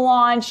bi-coastal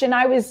launch and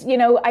I was,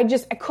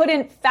 I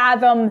couldn't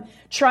fathom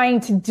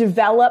trying to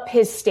develop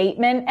his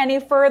statement any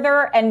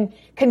further and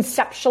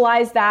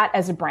conceptualize that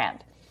as a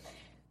brand.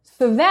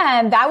 So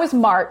then that was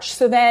March.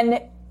 So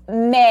then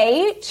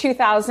May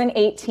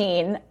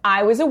 2018,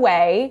 I was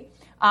away.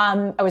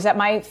 I was at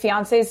my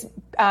fiance's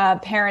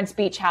parents'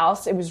 beach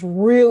house. It was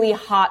really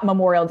hot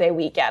Memorial Day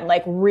weekend,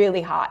 like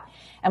really hot.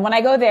 And when I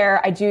go there,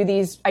 I do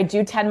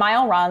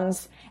 10-mile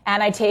runs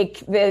and I take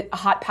the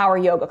hot power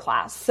yoga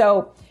class.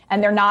 So,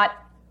 and they're not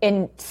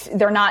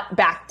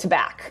back to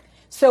back.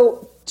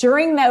 So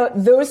during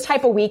those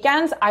type of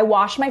weekends, I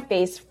wash my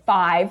face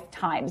 5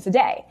 times a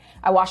day.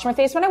 I wash my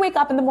face when I wake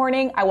up in the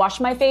morning. I wash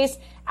my face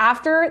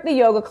after the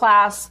yoga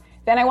class.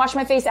 Then I wash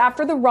my face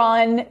after the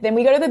run. Then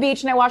we go to the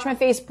beach and I wash my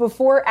face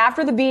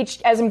after the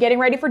beach as I'm getting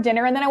ready for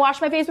dinner. And then I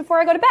wash my face before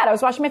I go to bed. I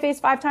was washing my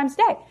face 5 times a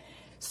day.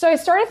 So I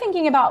started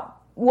thinking about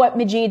what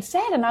Majid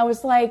said. And I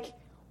was like,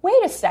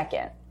 wait a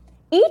second.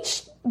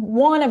 Each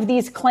one of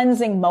these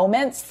cleansing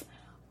moments,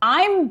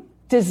 I'm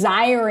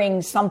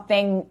desiring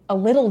something a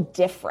little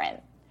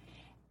different.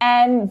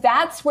 And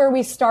that's where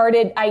we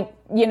started. I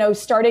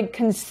started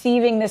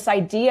conceiving this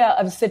idea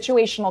of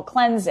situational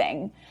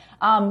cleansing.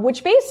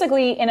 Which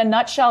basically, in a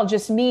nutshell,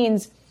 just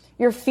means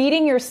you're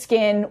feeding your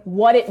skin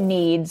what it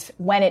needs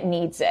when it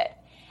needs it.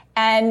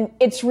 And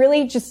it's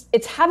really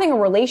it's having a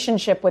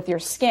relationship with your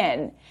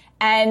skin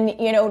and,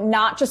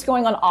 not just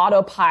going on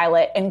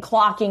autopilot and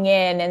clocking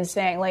in and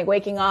saying like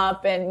waking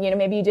up and,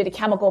 maybe you did a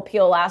chemical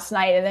peel last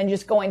night and then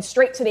just going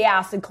straight to the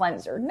acid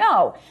cleanser.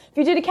 No, if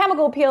you did a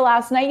chemical peel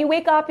last night, you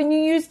wake up and you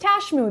use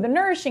Tashmoo, the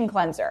nourishing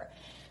cleanser.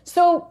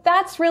 So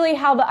that's really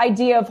how the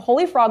idea of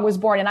Holy Frog was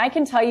born. And I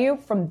can tell you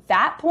from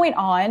that point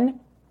on,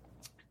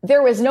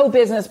 there was no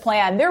business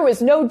plan. There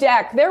was no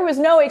deck. There was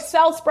no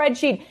Excel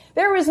spreadsheet.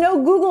 There was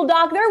no Google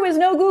Doc. There was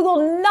no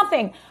Google,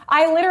 nothing.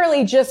 I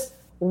literally just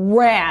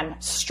ran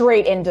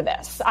straight into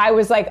this. I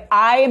was like,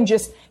 I am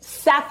just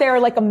sat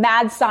there like a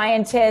mad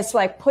scientist,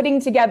 like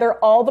putting together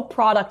all the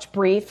product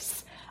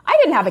briefs. I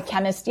didn't have a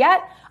chemist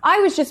yet. I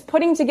was just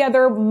putting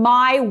together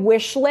my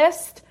wish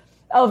list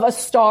of a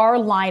star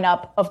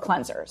lineup of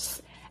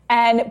cleansers.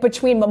 And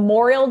between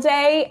Memorial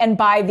Day and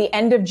by the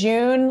end of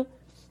June,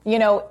 you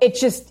know,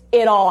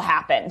 it all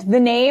happened. The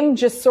name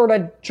just sort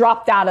of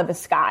dropped out of the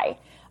sky.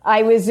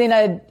 I was in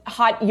a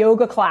hot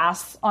yoga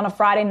class on a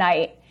Friday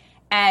night,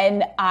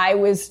 and I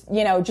was,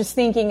 you know, just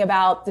thinking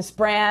about this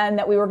brand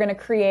that we were going to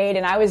create.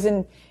 And I was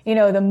in, you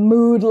know, the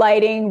mood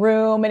lighting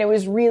room, and it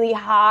was really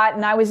hot,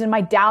 and I was in my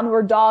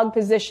downward dog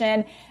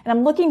position, and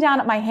I'm looking down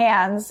at my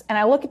hands, and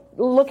I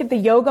look at the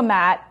yoga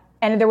mat,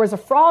 and there was a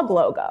frog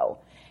logo.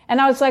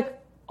 And I was like,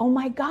 oh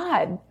my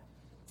God.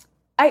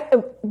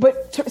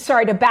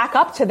 To back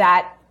up to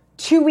that,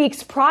 2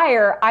 weeks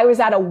prior, I was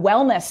at a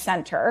wellness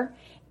center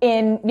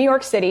in New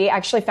York City,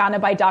 actually founded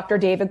by Dr.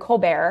 David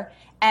Colbert.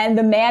 And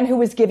the man who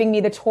was giving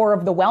me the tour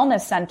of the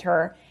wellness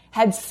center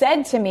had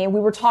said to me, we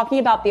were talking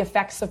about the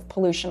effects of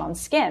pollution on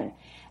skin.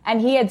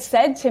 And he had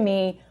said to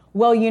me,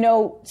 well, you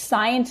know,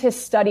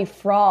 scientists study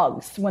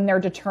frogs when they're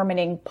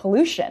determining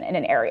pollution in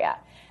an area.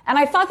 And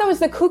I thought that was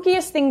the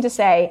kookiest thing to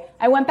say.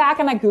 I went back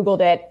and I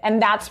Googled it,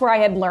 and that's where I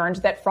had learned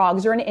that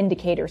frogs are an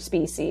indicator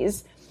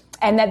species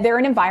and that they're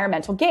an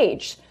environmental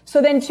gauge.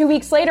 So then 2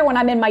 weeks later, when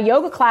I'm in my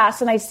yoga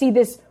class and I see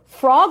this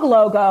frog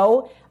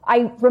logo,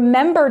 I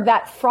remembered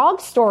that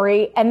frog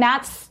story, and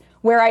that's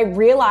where I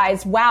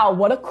realized, wow,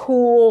 what a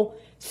cool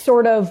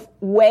sort of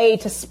way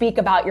to speak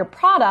about your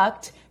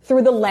product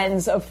through the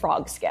lens of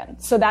frog skin.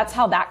 So that's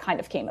how that kind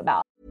of came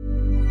about.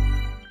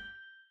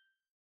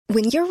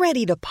 When you're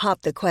ready to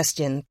pop the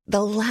question,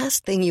 the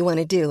last thing you want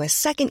to do is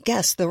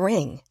second-guess the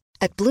ring.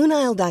 At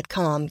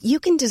BlueNile.com, you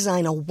can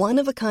design a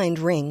one-of-a-kind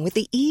ring with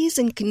the ease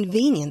and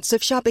convenience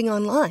of shopping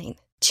online.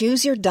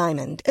 Choose your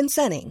diamond and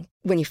setting.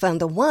 When you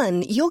find the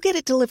one, you'll get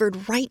it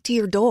delivered right to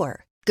your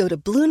door. Go to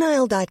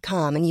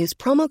BlueNile.com and use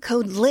promo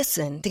code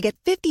LISTEN to get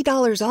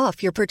 $50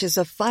 off your purchase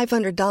of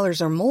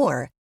 $500 or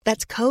more.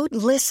 That's code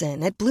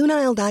LISTEN at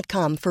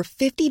BlueNile.com for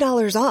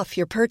 $50 off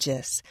your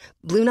purchase.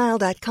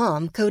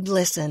 BlueNile.com, code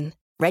LISTEN.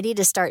 Ready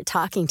to start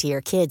talking to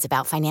your kids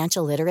about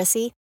financial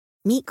literacy?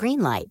 Meet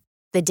Greenlight,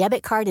 the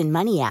debit card and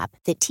money app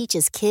that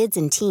teaches kids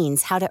and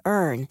teens how to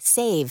earn,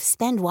 save,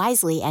 spend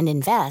wisely, and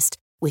invest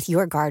with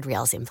your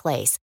guardrails in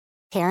place.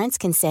 Parents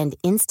can send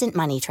instant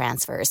money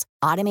transfers,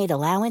 automate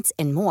allowance,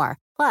 and more.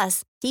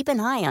 Plus, keep an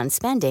eye on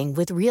spending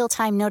with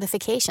real-time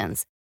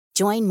notifications.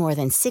 Join more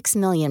than 6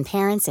 million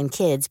parents and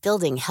kids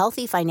building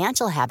healthy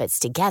financial habits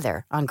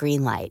together on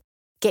Greenlight.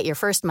 Get your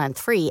first month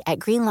free at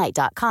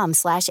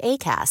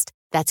greenlight.com/ACAST.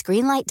 That's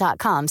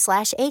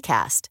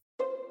greenlight.com/ACAST.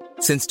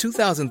 Since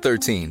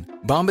 2013,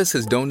 Bombas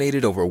has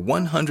donated over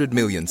 100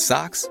 million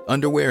socks,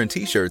 underwear, and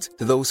T-shirts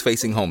to those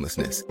facing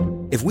homelessness.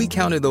 If we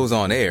counted those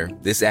on air,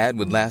 this ad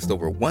would last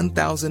over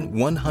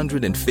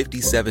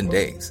 1,157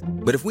 days.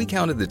 But if we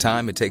counted the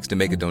time it takes to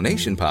make a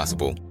donation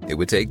possible, it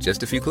would take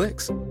just a few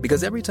clicks.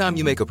 Because every time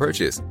you make a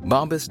purchase,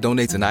 Bombas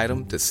donates an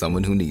item to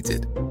someone who needs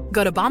it.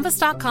 Go to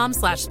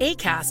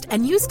bombas.com/ACAST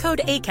and use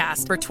code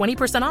ACAST for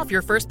 20% off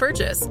your first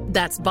purchase.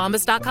 That's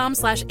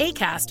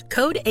bombas.com/ACAST,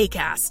 code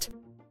ACAST.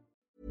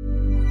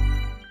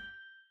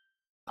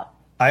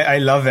 I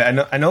love it.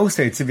 And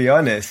also, to be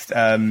honest,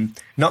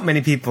 not many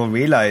people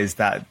realize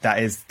that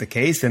is the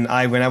case. And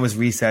when I was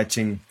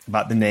researching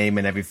about the name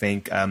and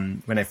everything,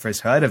 when I first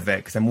heard of it,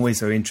 because I'm always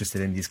so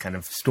interested in these kind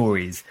of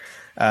stories,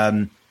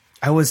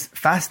 I was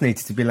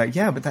fascinated to be like,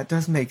 yeah, but that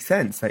does make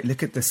sense. Like,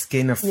 look at the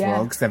skin of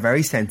frogs. They're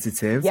very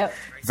sensitive,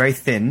 very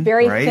thin,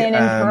 very right? thin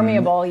and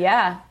permeable.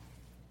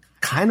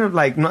 Kind of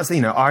like, not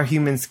saying, our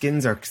human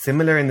skins are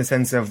similar in the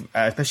sense of,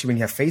 especially when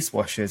you have face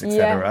washes,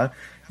 etc.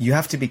 You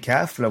have to be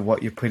careful of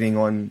what you're putting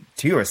on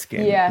to your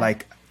skin,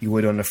 like you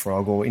would on a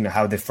frog, or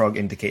how the frog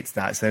indicates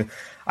that. So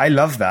I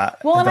love that.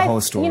 Well, the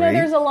whole story.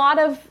 There's a lot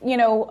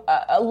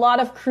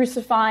of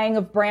crucifying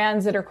of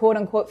brands that are quote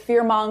unquote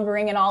fear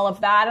mongering and all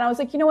of that. And I was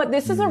like, you know what,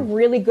 this is a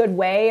really good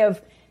way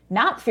of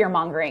not fear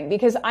mongering,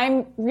 because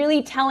I'm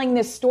really telling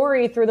this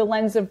story through the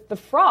lens of the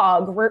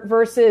frog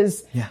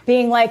versus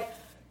being like,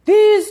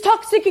 these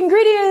toxic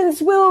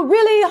ingredients will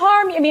really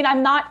harm you. I mean,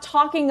 I'm not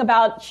talking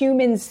about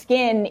human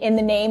skin in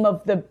the name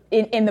of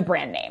in the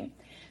brand name.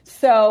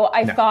 So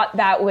I thought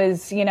that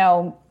was,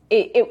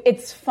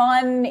 it's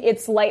fun,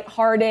 it's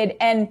lighthearted,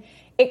 and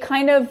it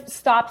kind of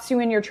stops you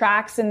in your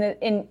tracks, and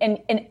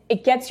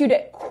it gets you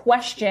to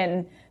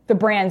question the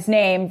brand's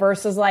name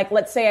versus, like,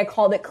 let's say I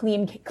called it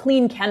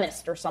Clean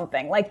Chemist or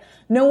something. Like,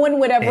 no one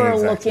would ever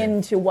look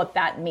into what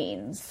that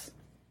means.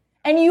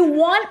 And you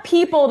want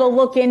people to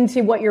look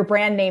into what your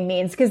brand name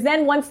means, because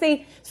then once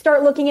they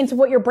start looking into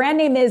what your brand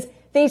name is,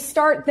 they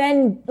start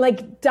then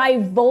like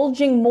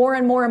divulging more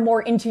and more and more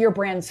into your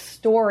brand's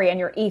story and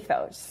your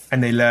ethos.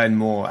 And they learn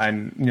more.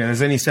 And,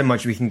 there's only so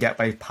much we can get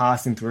by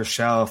passing through a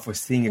shelf or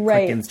seeing a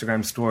quick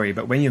Instagram story.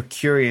 But when you're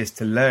curious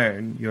to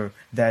learn, you're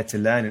there to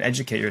learn and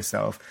educate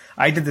yourself.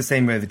 I did the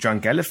same with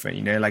Drunk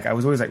Elephant, like I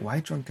was always like,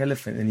 why Drunk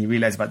Elephant? And you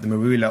realize about the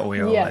marula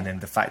oil and then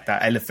the fact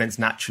that elephants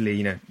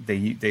naturally,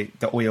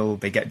 the oil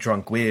they get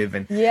drunk with.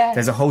 And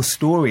there's a whole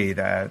story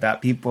there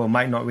that people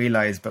might not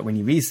realize. But when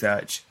you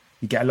research,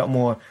 you get a lot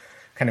more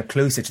kind of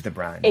closer to the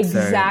brand.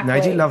 Exactly. So, no, I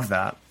do love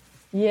that.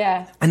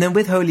 Yeah. And then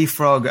with Holy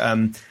Frog,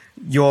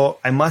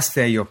 I must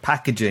say your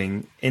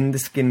packaging in the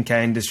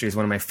skincare industry is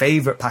one of my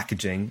favorite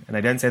packaging. And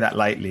I don't say that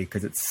lightly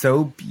because it's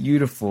so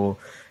beautiful.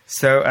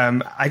 So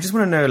I just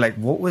want to know, like,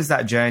 what was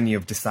that journey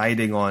of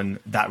deciding on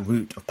that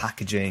route of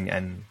packaging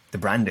and the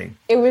branding?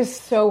 It was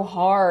so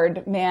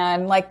hard,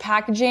 man. Like,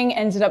 packaging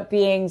ended up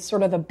being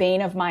sort of the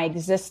bane of my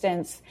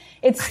existence.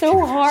 It's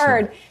so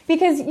hard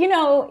because, you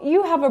know,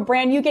 you have a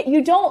brand,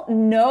 you don't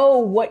know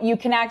what you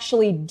can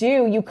actually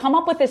do. You come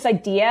up with this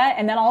idea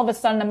and then all of a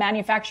sudden the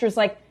manufacturer's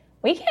like,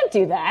 we can't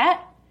do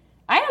that.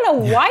 I don't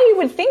know why you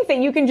would think that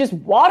you can just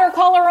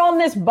watercolor on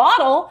this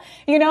bottle.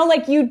 You know,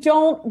 like, you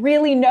don't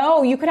really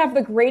know. You could have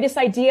the greatest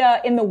idea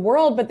in the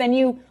world, but then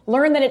you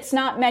learn that it's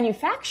not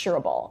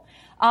manufacturable.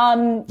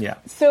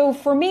 So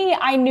for me,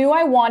 I knew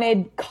I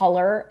wanted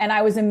color and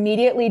I was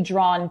immediately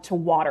drawn to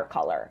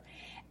watercolor.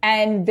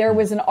 And there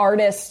was an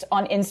artist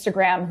on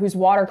Instagram whose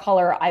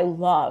watercolor I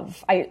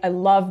love. I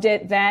loved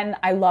it then.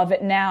 I love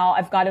it now.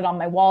 I've got it on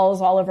my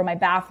walls all over my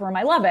bathroom.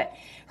 I love it.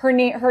 Her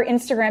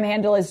Instagram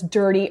handle is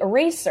Dirty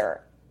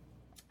Eraser.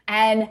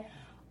 And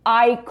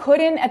I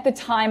couldn't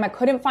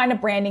find a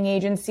branding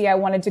agency I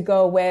wanted to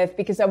go with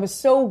because I was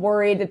so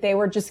worried that they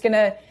were just going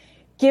to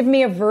give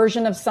me a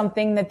version of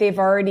something that they've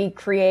already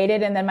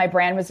created and then my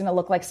brand was going to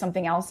look like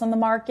something else on the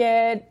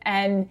market.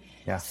 And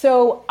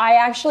so I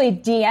actually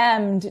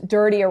DM'd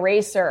Dirty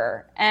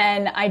Eraser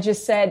and I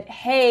just said,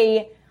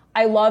 hey,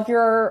 I love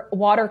your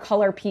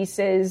watercolor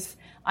pieces.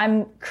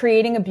 I'm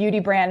creating a beauty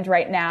brand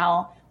right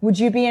now. Would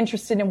you be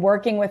interested in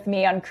working with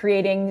me on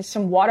creating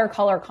some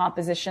watercolor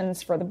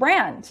compositions for the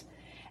brand?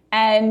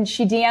 And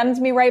she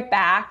DM'd me right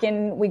back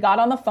and we got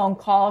on the phone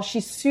call.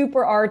 She's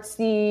super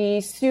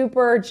artsy,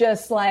 super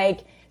just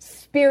like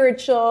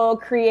spiritual,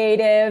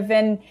 creative.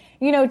 And,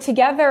 you know,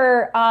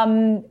 together,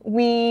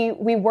 we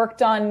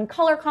worked on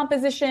color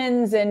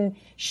compositions and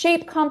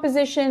shape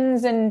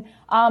compositions and,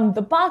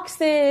 the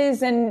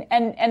boxes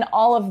and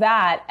all of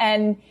that.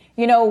 And,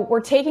 you know,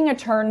 we're taking a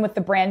turn with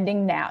the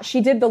branding now.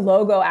 She did the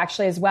logo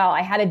actually as well.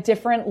 I had a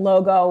different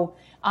logo,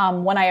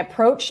 when I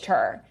approached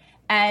her.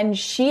 And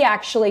she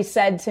actually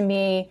said to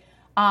me,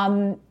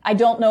 I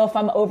don't know if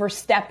I'm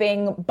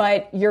overstepping,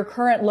 but your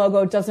current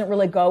logo doesn't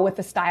really go with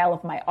the style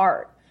of my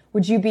art.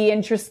 Would you be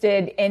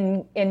interested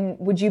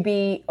would you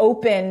be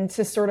open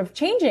to sort of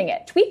changing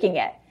it, tweaking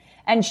it?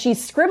 And she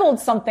scribbled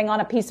something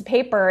on a piece of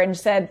paper and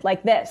said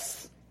like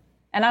this.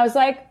 And I was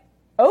like,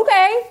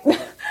 okay.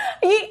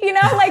 you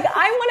know, like,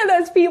 I'm one of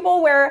those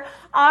people where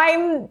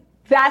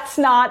that's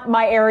not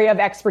my area of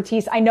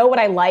expertise. I know what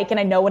I like and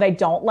I know what I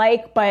don't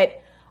like,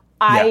 but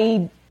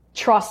I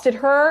trusted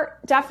her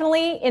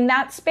definitely in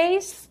that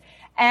space.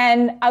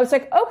 And I was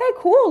like, okay,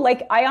 cool.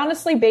 Like, I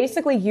honestly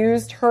basically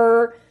used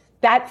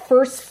that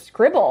first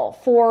scribble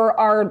for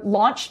our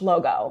launch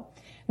logo.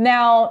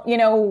 Now, you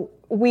know,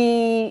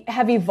 we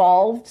have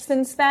evolved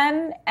since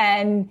then.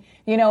 And,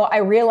 you know, I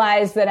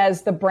realized that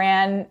as the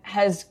brand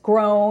has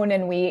grown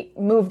and we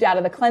moved out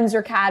of the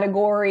cleanser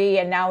category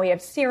and now we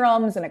have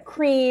serums and a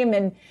cream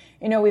and,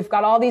 you know, we've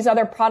got all these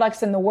other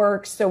products in the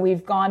works. So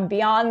we've gone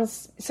beyond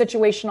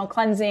situational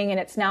cleansing and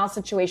it's now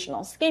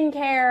situational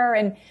skincare.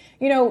 And,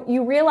 you know,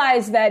 you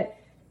realize that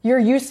your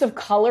use of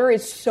color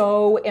is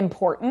so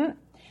important.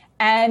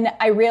 And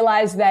I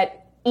realized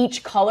that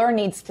each color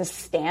needs to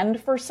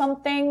stand for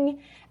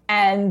something.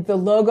 And the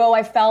logo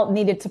I felt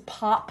needed to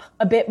pop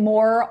a bit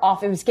more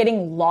off. It was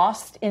getting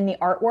lost in the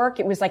artwork.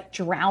 It was like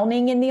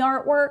drowning in the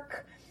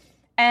artwork.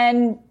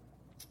 And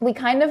we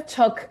kind of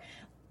took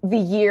the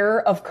year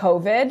of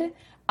COVID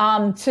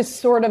to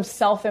sort of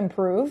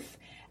self-improve.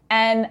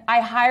 And I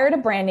hired a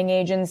branding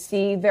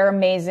agency. They're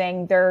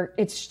amazing.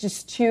 It's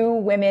just two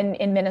women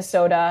in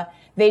Minnesota.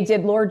 They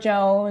did Lord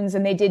Jones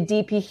and they did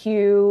DP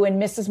Hue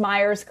and Mrs.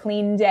 Meyer's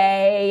Clean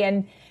Day.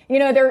 And, you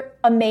know, they're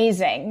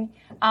amazing.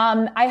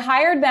 I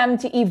hired them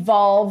to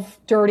evolve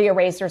Dirty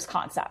Eraser's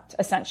concept,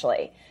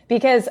 essentially,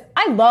 because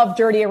I love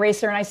Dirty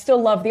Eraser and I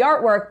still love the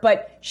artwork,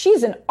 but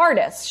she's an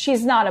artist.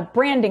 She's not a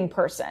branding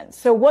person.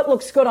 So what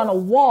looks good on a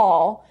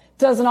wall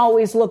doesn't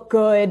always look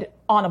good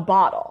on a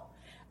bottle.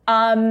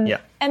 And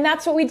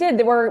that's what we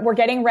did. We're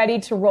getting ready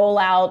to roll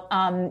out,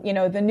 you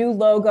know, the new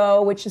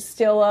logo, which is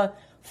still a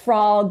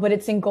frog, but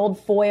it's in gold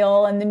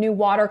foil, and the new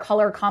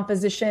watercolor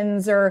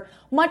compositions are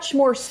much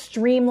more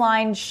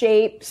streamlined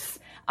shapes.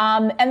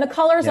 And the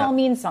colors all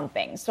mean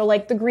something. So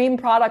like the green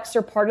products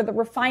are part of the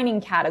refining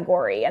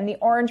category and the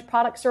orange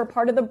products are a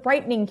part of the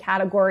brightening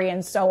category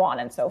and so on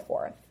and so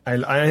forth.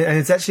 And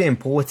it's actually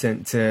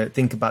important to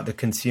think about the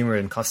consumer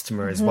and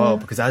customer as well,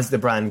 because as the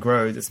brand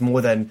grows, it's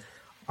more than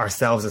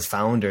ourselves as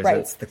founders,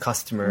 it's the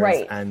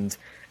customers.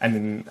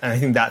 And I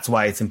think that's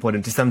why it's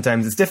important to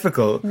sometimes it's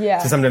difficult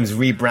to sometimes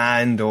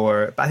rebrand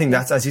but I think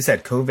that's, as you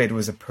said, COVID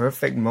was a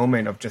perfect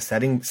moment of just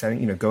setting,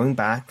 you know, going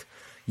back,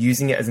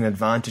 using it as an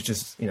advantage,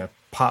 just, you know,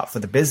 part for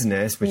the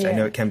business, which I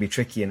know it can be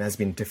tricky and has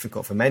been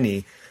difficult for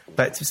many,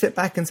 but to sit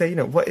back and say, you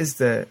know, what is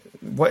the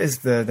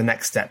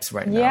next steps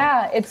right now?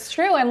 Yeah, it's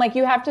true. And like,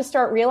 you have to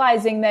start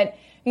realizing that,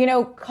 you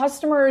know,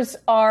 customers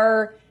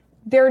are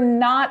they're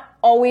not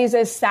always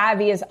as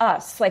savvy as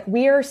us. Like,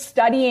 we are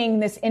studying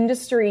this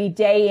industry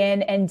day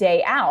in and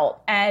day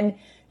out. And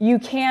you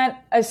can't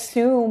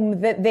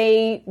assume that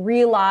they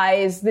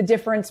realize the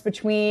difference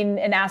between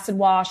an acid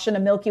wash and a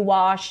milky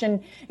wash.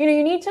 And, you know,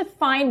 you need to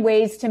find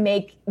ways to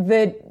make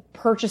the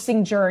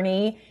purchasing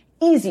journey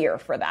easier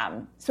for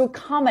them, to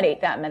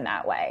accommodate them in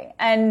that way.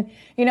 And,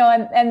 you know,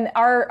 and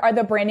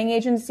the branding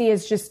agency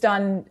has just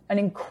done an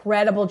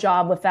incredible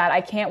job with that. I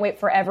can't wait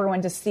for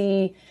everyone to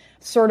see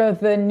sort of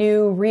the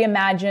new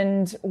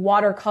reimagined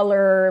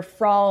watercolor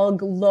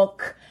frog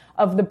look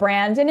of the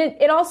brand. And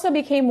it also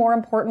became more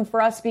important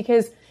for us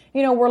because,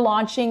 you know, we're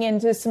launching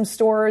into some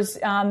stores,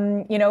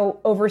 you know,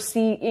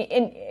 overseas,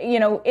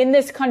 in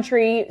this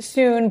country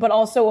soon, but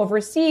also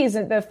overseas.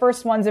 The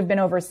first ones have been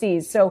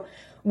overseas. So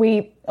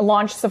we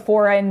launched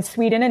Sephora in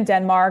Sweden and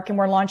Denmark, and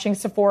we're launching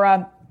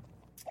Sephora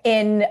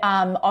in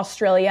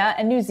Australia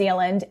and New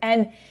Zealand.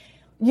 And,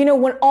 you know,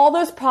 when all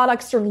those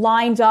products are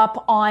lined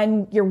up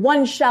on your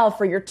one shelf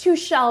or your two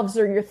shelves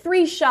or your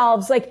three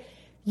shelves, like,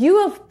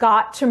 you have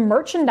got to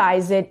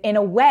merchandise it in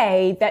a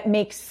way that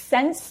makes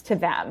sense to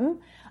them.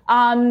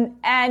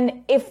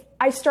 And if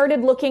I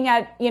started looking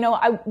at, you know,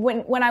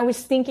 when I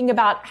was thinking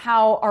about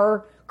how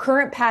our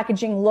current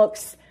packaging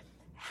looks,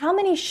 how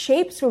many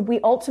shapes would we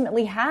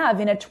ultimately have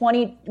in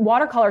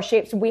watercolor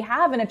shapes would we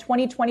have in a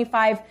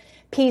 25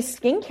 piece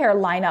skincare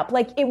lineup?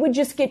 Like, it would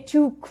just get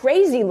too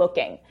crazy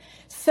looking.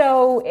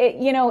 So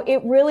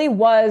it really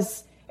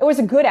was, it was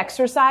a good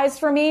exercise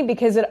for me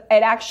because it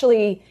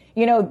actually,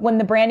 you know, when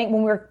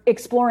we were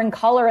exploring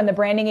color and the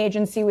branding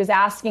agency was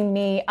asking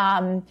me,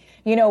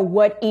 you know,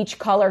 what each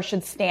color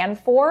should stand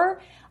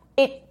for,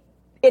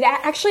 it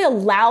actually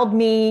allowed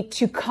me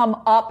to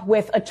come up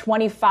with a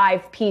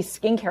 25 piece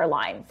skincare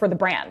line for the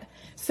brand.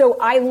 So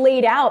I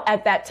laid out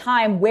at that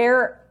time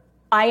where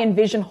I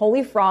envision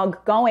Holy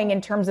Frog going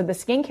in terms of the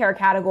skincare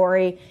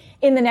category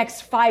in the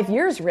next 5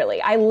 years,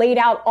 really. I laid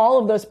out all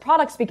of those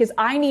products because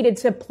I needed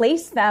to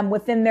place them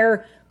within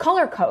their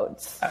color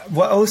codes.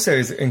 What also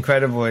is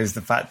incredible is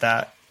the fact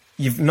that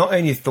you've not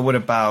only thought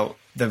about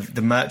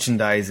the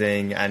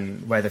merchandising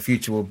and where the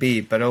future will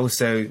be, but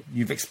also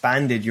you've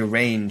expanded your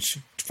range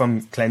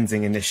from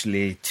cleansing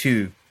initially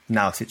to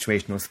now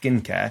situational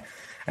skincare.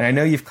 And I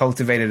know you've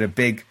cultivated a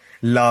big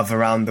love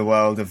around the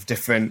world of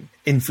different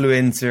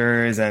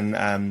influencers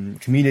and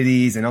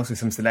communities and also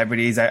some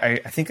celebrities. I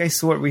think I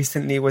saw it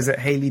recently. Was it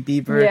Hailey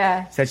Bieber?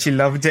 Yeah. Said she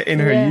loved it in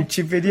her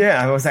YouTube video.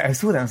 I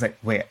saw that. I was like,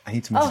 wait, I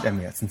need to message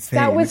Emily. That's insane.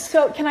 That was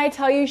can I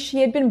tell you, she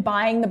had been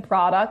buying the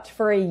product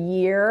for a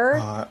year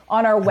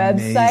on our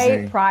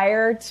website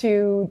prior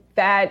to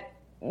that,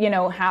 you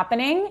know,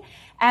 happening.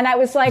 And I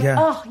was like,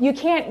 you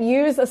can't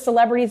use a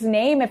celebrity's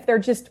name if they're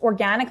just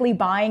organically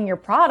buying your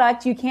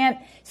product. You can't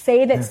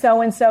say that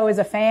so-and-so is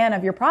a fan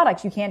of your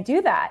product. You can't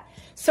do that.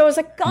 So I was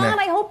like, God,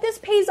 I hope this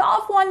pays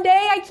off one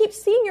day. I keep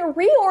seeing your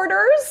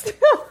reorders.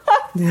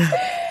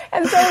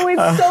 And so it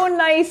was so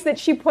nice that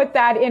she put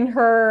that in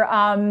her,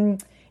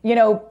 you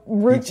know,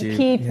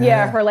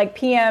 her like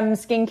PM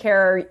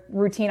skincare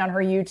routine on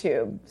her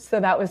YouTube. So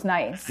that was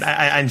nice.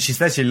 And she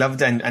said she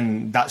loved it,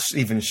 and that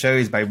even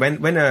shows by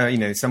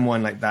when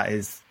someone like that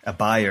is a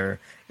buyer,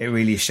 it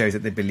really shows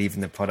that they believe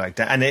in the product.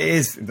 And it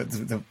is,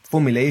 the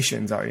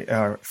formulations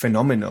are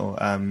phenomenal.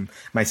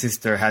 My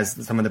sister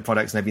has some of the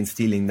products and I've been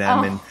stealing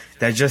them, and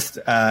they're just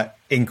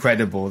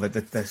incredible,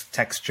 the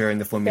texture and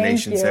the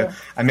formulation. So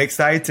I'm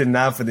excited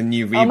now for the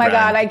new rebrand. Oh my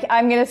God,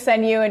 I'm going to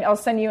send you, and I'll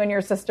send you and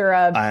your sister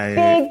a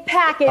big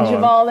package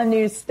of all the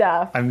new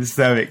stuff. I'm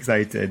so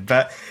excited.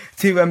 But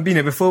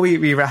before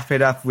we wrap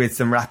it up with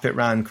some rapid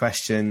round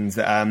questions,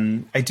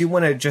 I do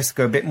want to just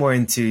go a bit more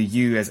into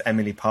you as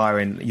Emily Parr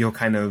and your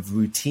kind of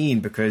routine,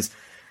 because a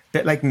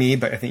bit like me,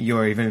 but I think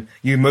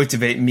you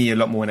motivate me a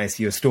lot more when I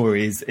see your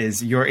stories,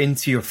 is you're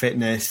into your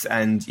fitness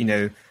and, you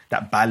know,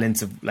 that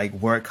balance of like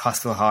work,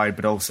 hustle hard,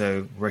 but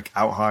also work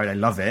out hard. I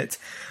love it.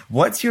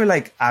 What's your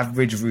like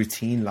average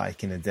routine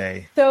like in a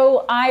day?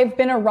 So I've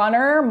been a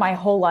runner my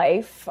whole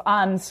life.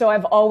 So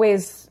I've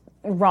always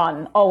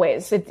run,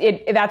 always.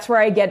 That's where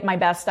I get my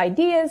best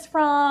ideas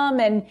from.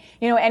 And,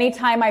 you know,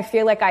 anytime I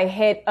feel like I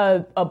hit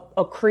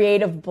a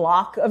creative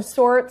block of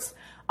sorts,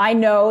 I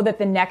know that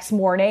the next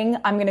morning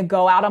I'm going to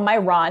go out on my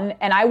run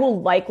and I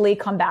will likely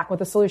come back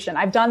with a solution.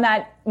 I've done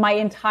that my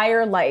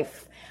entire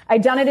life.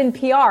 I've done it in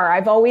PR.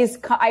 I've always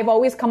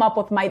come up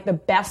with the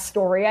best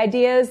story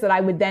ideas that I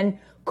would then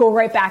go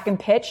right back and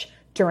pitch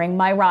during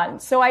my run.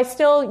 So I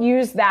still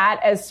use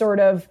that as sort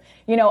of,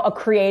 you know, a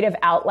creative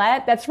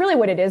outlet. That's really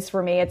what it is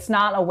for me. It's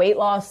not a weight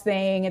loss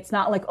thing. It's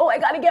not like, I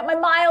got to get my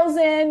miles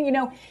in. You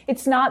know,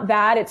 it's not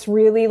that. It's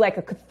really like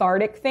a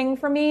cathartic thing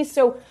for me.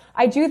 So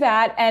I do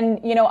that. And,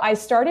 you know, I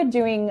started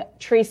doing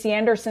Tracy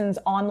Anderson's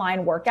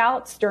online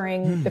workouts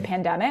during the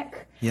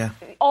pandemic. Yeah.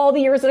 All the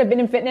years that I've been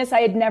in fitness,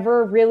 I had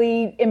never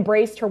really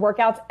embraced her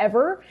workouts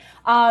ever.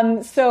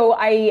 So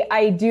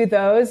I do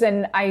those,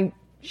 and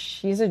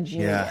she's a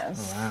genius. Yeah.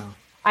 Oh, wow.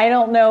 I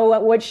don't know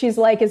what she's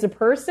like as a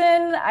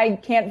person. I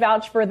can't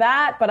vouch for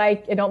that, but I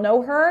don't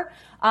know her.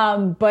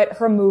 but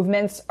her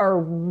movements are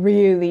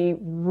really,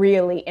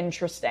 really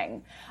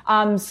interesting.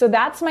 So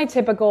that's my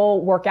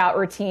typical workout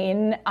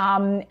routine.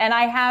 And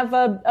I have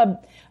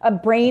a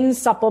brain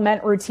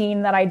supplement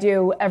routine that I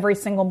do every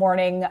single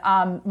morning.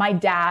 My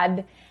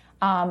dad,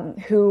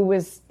 who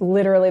was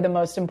literally the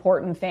most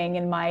important thing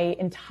in my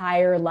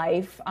entire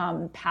life,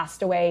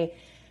 passed away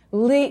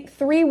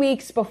 3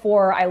 weeks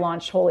before I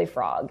launched Holy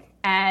Frog.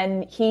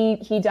 And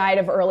he died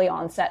of early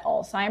onset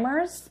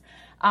Alzheimer's.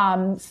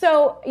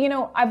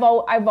 So,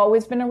 I've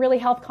always been a really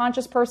health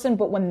conscious person,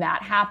 but when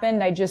that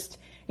happened, I just,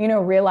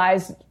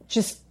 realized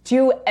just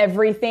do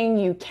everything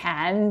you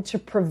can to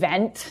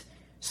prevent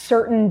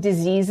certain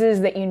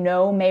diseases that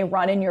may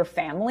run in your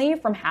family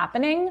from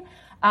happening.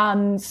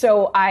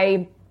 So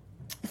I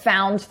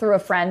found through a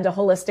friend a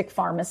holistic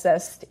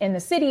pharmacist in the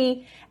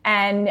city,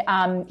 and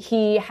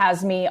he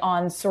has me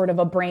on sort of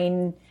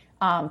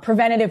a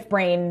preventative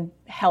brain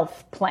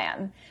health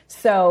plan.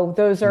 So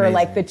those are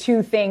like the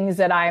two things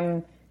that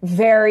I'm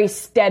very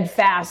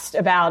steadfast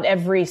about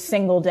every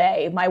single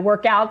day, my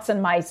workouts and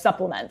my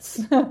supplements.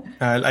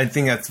 I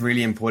think that's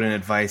really important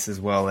advice as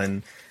well.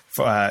 And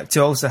to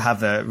also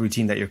have a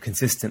routine that you're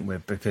consistent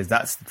with, because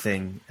that's the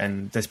thing.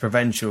 And there's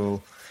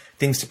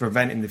things to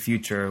prevent in the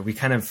future.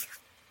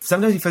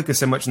 Sometimes we focus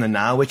so much on the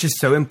now, which is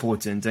so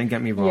important, don't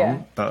get me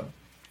wrong, but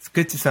it's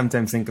good to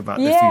sometimes think about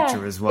the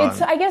future as well.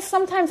 I guess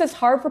sometimes it's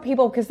hard for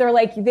people because they're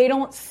like, they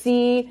don't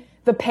see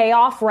the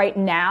payoff right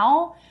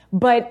now,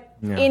 but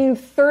in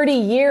 30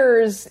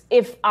 years,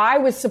 if I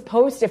was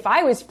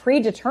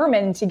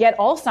predetermined to get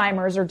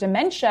Alzheimer's or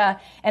dementia,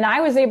 and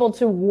I was able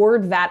to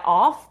ward that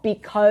off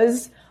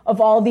because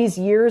of all these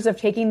years of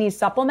taking these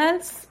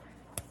supplements,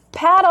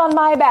 pat on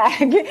my back.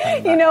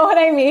 You know what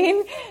I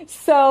mean?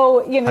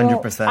 So,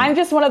 100%. I'm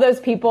just one of those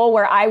people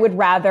where I would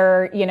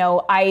rather,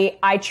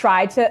 I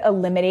try to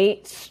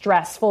eliminate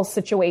stressful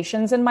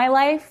situations in my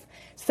life.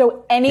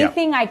 So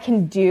anything I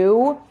can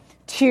do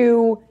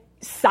to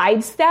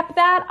sidestep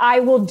that,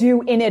 I will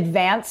do in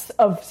advance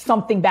of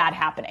something bad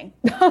happening.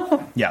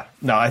 Yeah,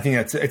 no, I think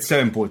it's so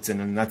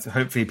important. And that's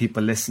hopefully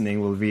people listening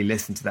will really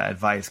listen to that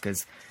advice,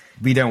 because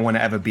we don't want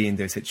to ever be in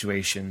those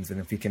situations. And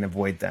if we can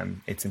avoid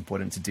them, it's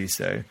important to do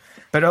so.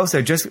 But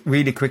also just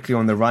really quickly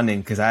on the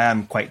running, because I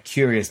am quite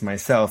curious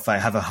myself. I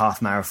have a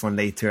half marathon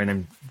later and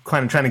I'm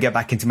kind of trying to get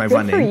back into my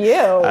running. Good for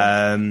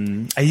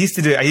you. I used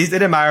to do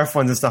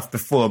marathons and stuff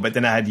before, but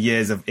then I had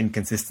years of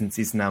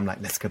inconsistencies. Now I'm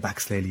like, let's go back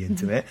slowly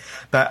into it.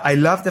 But I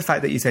love the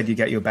fact that you said you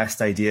get your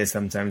best ideas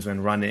sometimes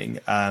when running,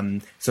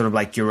 sort of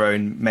like your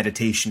own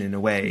meditation in a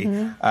way.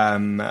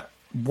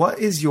 What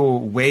is your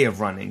way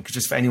of running?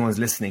 Just for anyone who's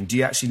listening, do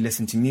you actually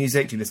listen to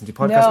music? Do you listen to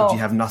podcasts? No. Or do you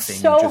have nothing?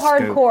 So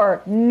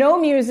hardcore. No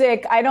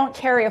music. I don't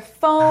carry a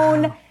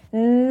phone.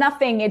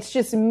 Nothing. It's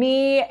just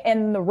me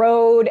and the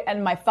road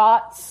and my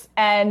thoughts.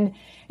 And,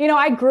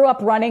 I grew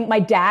up running. My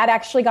dad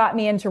actually got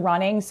me into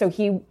running. So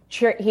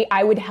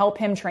I would help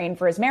him train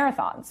for his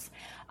marathons.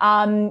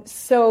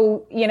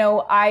 So,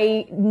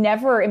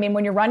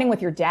 when you're running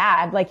with your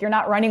dad, like you're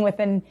not running with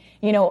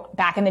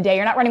back in the day,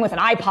 you're not running with an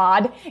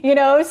iPod,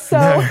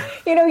 so,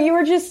 you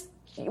were just,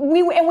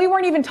 we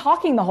weren't even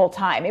talking the whole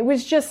time. It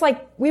was just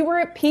like, we were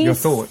at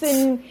peace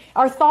and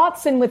our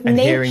thoughts and with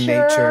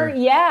nature.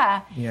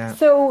 Yeah.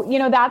 So,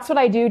 that's what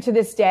I do to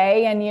this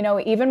day. And,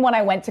 even when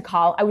I went to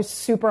college, I was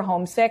super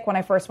homesick when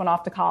I first went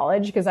off to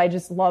college because I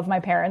just love my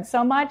parents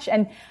so much.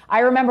 And I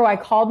remember I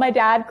called my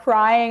dad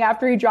crying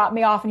after he dropped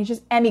me off and he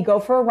just, Emmy, go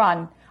for a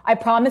run. I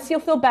promise you'll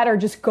feel better.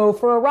 Just go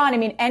for a run. I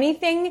mean,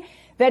 anything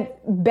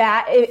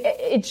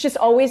it's just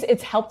always,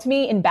 it's helped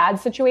me in bad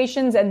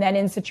situations and then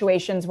in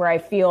situations where I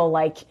feel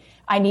like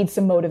I need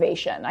some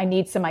motivation. I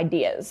need some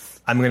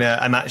ideas. I'm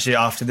actually,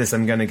 after this,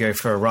 I'm going to go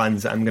for a run.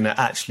 So I'm going to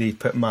actually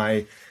put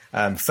my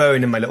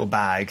phone in my little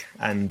bag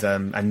and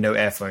no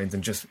earphones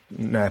and just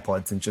no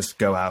AirPods and just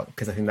go out,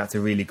 because I think that's a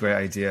really great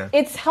idea.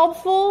 It's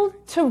helpful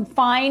to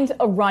find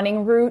a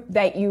running route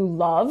that you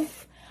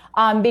love.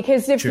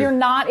 Because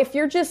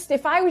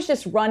if I was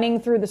just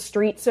running through the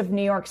streets of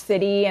New York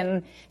City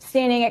and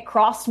standing at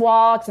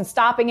crosswalks and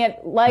stopping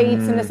at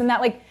lights and this and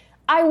that, like,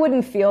 I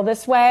wouldn't feel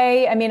this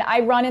way. I mean,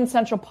 I run in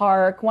Central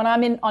Park. When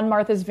I'm on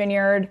Martha's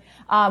Vineyard,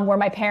 where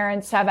my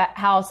parents have a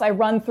house, I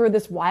run through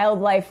this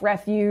wildlife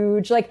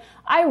refuge. Like,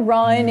 I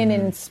run in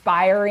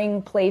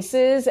inspiring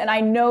places. And I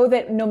know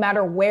that no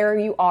matter where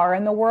you are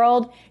in the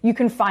world, you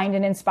can find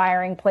an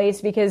inspiring place,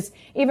 because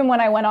even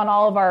when I went on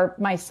all of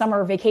my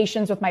summer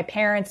vacations with my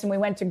parents and we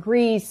went to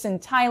Greece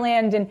and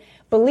Thailand and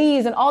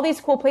Belize and all these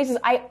cool places,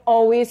 I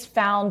always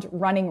found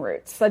running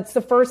routes. That's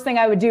the first thing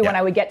I would do when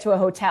I would get to a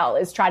hotel,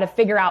 is try to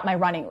figure out my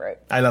running route.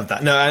 I love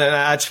that. No, and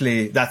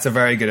actually, that's a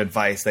very good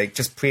advice. Like,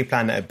 just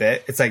pre-plan it a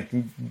bit. It's like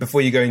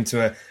before you go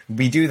into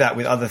we do that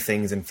with other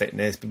things in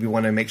fitness, but we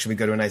want to make sure we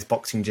go to a nice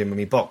boxing gym when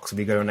we box, or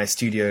we go to a nice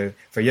studio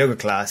for a yoga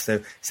class.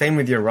 So same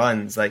with your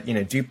runs. Like,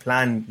 do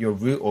plan your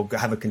route or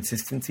have a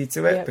consistency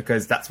to it,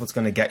 because that's what's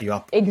going to get you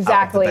up.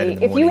 Exactly. Out of the bed in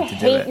the if you morning to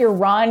do it. hate your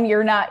run,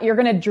 you're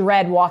going to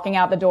dread walking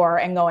out the door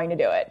and going to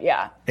do it.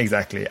 Yeah.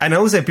 Exactly. And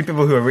also people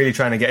who are really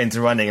trying to get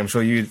into running, I'm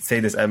sure you'd say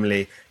this,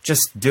 Emily,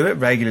 just do it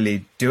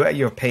regularly, do it at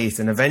your pace,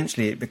 and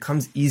eventually it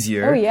becomes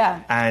easier. Oh,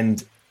 yeah.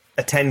 And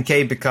a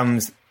 10K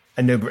becomes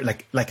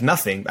like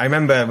nothing. I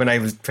remember when I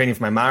was training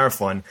for my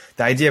marathon,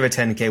 the idea of a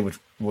 10K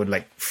would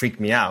like freak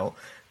me out.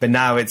 But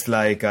now it's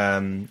like,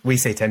 we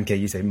say 10K,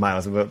 you say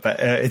miles, but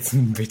it's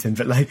written,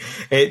 but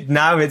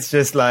now it's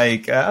just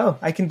like,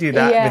 I can do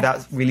that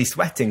without really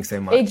sweating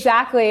so much.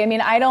 Exactly. I mean,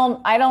 I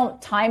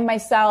don't time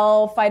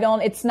myself.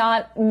 It's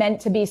not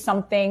meant to be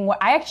something where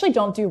I actually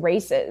don't do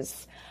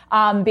races.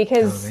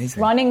 Because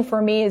running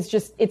for me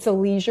is it's a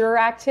leisure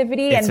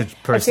activity. It's a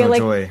personal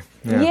joy.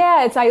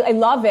 Yeah, I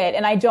love it.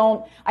 And I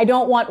don't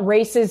want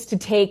races to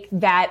take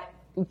that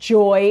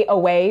joy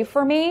away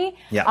for me.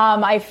 Yeah.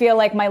 I feel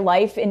like my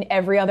life in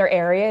every other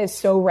area is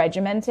so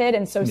regimented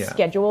and so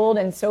scheduled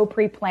and so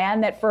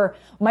pre-planned that for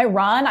my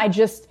run,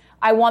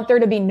 I want there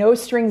to be no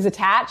strings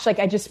attached. Like,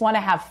 I just want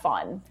to have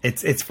fun.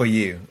 It's for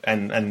you.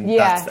 And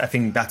I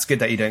think that's good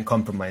that you don't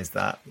compromise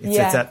that.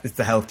 It's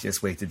the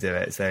healthiest way to do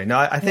it. So no,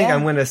 I think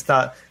I'm going to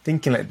start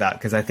thinking like that,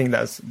 because I think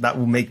that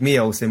will make me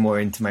also more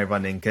into my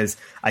running, because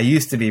I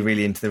used to be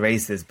really into the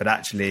races, but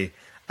actually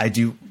I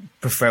do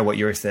prefer what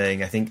you're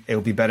saying. I think it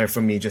will be better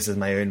for me just as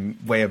my own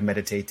way of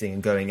meditating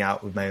and going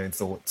out with my own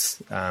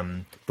thoughts,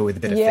 but with a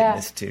bit of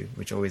fitness too,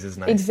 which always is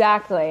nice.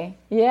 Exactly.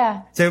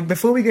 Yeah. So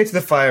before we go to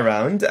the fire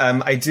round,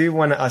 I do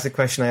want to ask a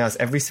question I ask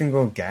every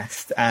single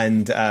guest,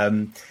 and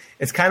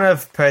it's kind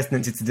of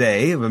pertinent to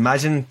today.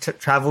 Imagine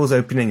travel's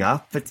opening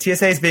up, but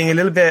TSA is being a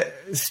little bit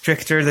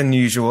stricter than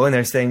usual, and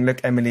they're saying, look,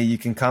 Emily, you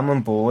can come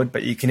on board,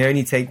 but you can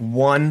only take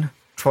one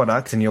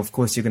product, and of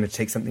course you're going to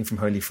take something from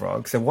Holy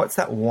Frog. So what's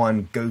that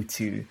one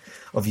go-to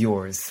of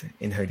yours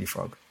in Holy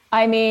Frog?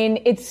 I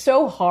mean, it's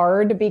so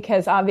hard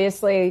because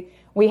obviously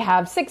we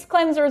have 6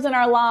 cleansers in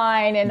our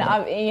line, and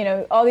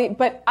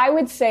but I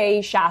would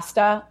say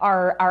Shasta,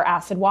 our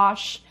acid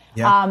wash,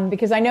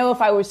 because I know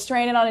if I was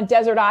stranded on a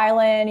desert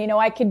island,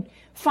 I could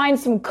find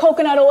some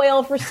coconut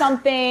oil for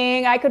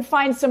something, I could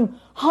find some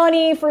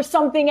honey for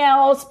something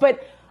else,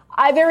 but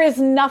there is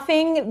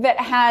nothing that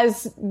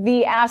has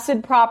the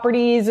acid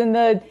properties and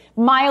the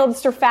mild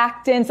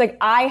surfactants. Like,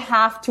 I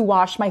have to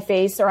wash my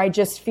face or I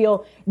just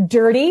feel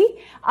dirty.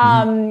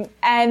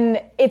 And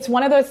it's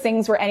one of those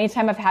things where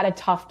anytime I've had a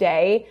tough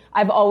day,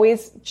 I've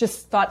always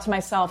just thought to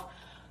myself,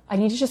 I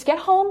need to just get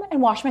home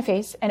and wash my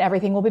face and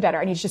everything will be better.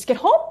 I need to just get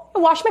home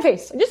and wash my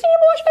face. I just need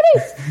to wash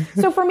my face.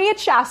 So for me,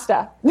 it's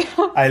Shasta.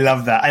 I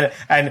love that.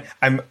 And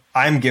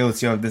I'm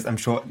guilty of this. I'm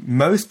sure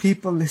most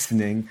people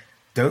listening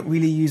don't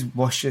really use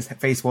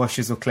face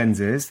washes or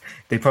cleansers.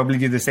 They probably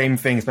do the same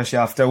thing, especially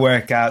after a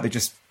workout. They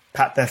just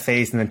pat their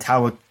face and then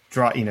towel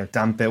dry,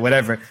 damp it,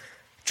 whatever.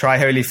 Try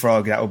Holy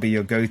Frog. That will be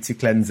your go-to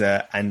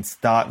cleanser, and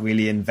start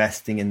really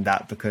investing in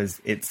that,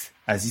 because it's,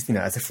 as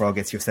a frog,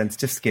 it's your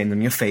sensitive skin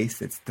on your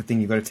face. It's the thing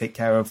you've got to take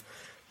care of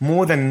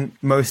more than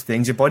most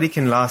things. Your body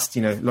can last,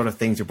 a lot of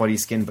things, your body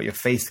skin, but your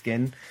face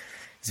skin,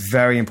 it's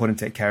very important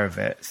to take care of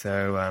it.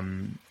 So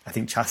I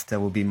think Shasta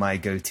will be my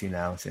go-to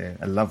now. So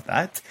I love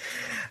that.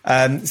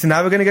 So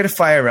now we're going to go to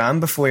fire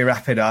round before we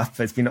wrap it up.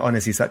 It's been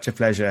honestly such a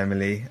pleasure,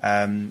 Emily.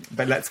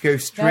 But let's go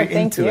straight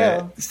into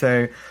it.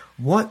 So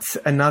what's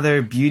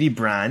another beauty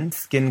brand,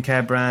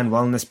 skincare brand,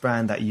 wellness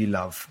brand that you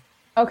love?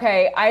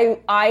 Okay,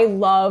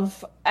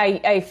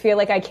 I feel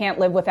like I can't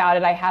live without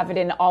it. I have it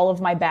in all of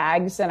my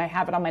bags and I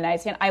have it on my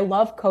nightstand. I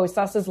love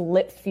Kosas's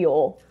Lip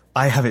Fuel.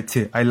 I have it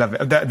too. I love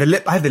it.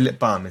 I have the lip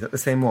balm. Is that the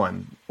same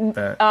one?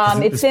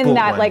 It's in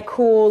that one,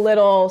 cool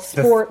little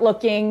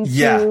sport-looking tube.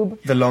 Yeah,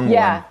 the long one.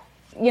 Yeah.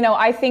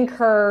 I think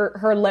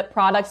her lip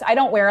products, I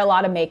don't wear a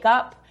lot of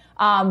makeup,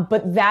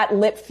 but that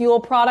Lip Fuel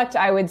product,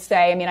 I would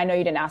say, I know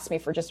you didn't ask me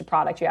for just a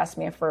product, you asked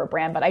me for a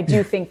brand, but I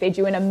do think they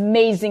do an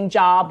amazing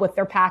job with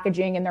their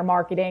packaging and their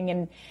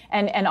marketing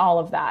and all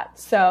of that.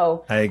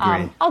 So I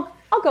agree.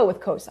 I'll go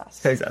with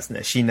Kosas.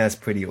 Sheena's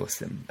pretty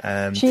awesome.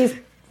 She's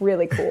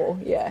really cool,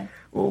 yeah.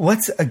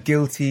 What's a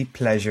guilty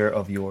pleasure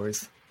of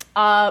yours?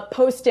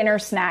 Post-dinner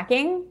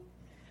snacking.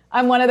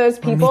 I'm one of those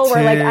people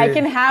where I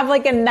can have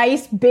a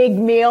nice big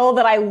meal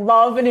that I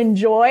love and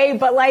enjoy,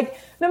 but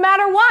no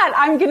matter what,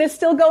 I'm going to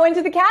still go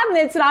into the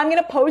cabinets and I'm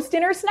going to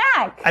post-dinner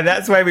snack. And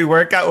that's why we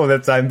work out all the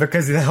time,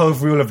 because the whole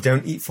rule of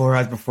don't eat 4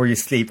 hours before you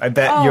sleep. I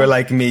bet you're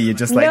like me. You're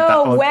just that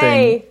whole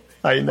thing.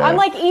 I know. I'm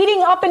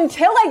eating up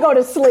until I go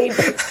to sleep.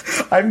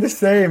 I'm the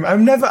same.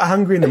 I'm never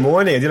hungry in the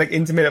morning. I do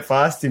intermittent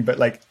fasting, but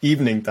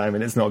evening time,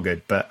 and it's not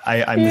good. But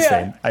I'm the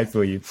same. I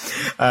feel you.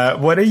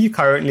 What are you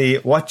currently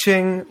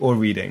watching or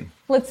reading?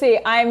 Let's see.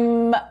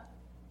 I'm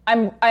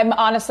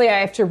honestly, I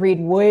have to read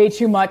way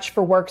too much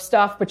for work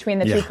stuff between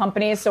the two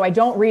companies. So I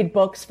don't read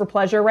books for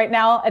pleasure right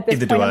now at this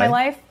point in my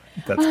life.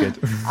 That's good.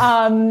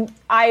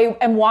 I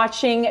am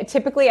watching,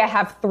 typically I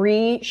have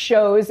 3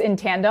 shows in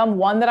tandem.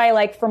 One that I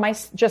like for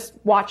just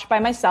watch by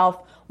myself,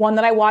 one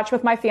that I watch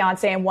with my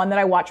fiance, and one that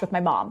I watch with my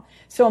mom.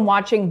 So I'm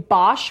watching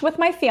Bosch with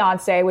my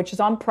fiance, which is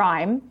on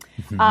Prime.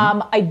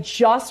 I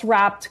just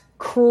wrapped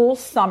Cruel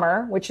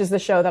Summer, which is the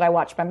show that I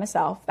watched by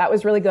myself. That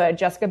was really good.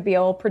 Jessica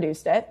Biel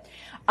produced it.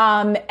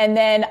 And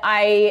then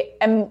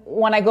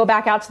when I go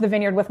back out to the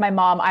vineyard with my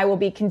mom, I will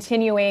be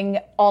continuing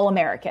All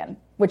American,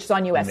 which is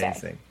on USA.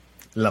 Amazing.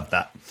 Love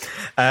that.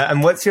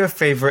 And what's your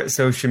favorite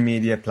social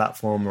media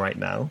platform right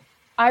now?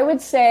 I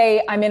would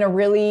say I'm in a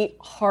really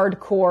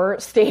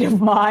hardcore state of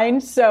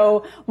mind.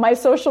 So my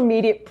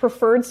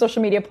preferred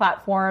social media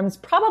platforms,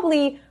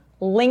 probably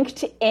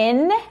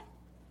LinkedIn.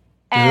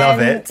 Love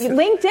it.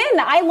 LinkedIn.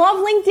 I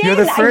love LinkedIn. You're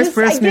the first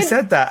person who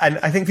said that. And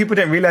I think people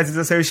don't realize it's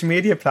a social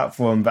media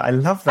platform, but I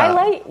love that.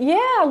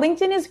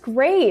 LinkedIn is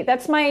great.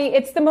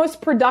 It's the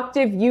most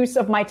productive use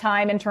of my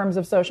time in terms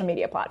of social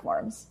media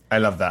platforms. I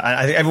love that.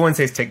 I think everyone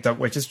says TikTok,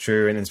 which is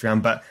true, and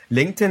Instagram, but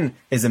LinkedIn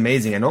is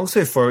amazing. And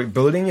also for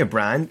building your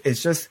brand,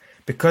 it's just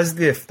because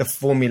the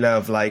formula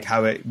of like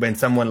how when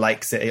someone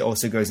likes it, it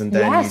also goes on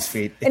their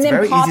newsfeed. It's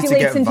very easy to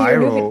get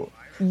viral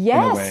in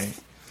a way.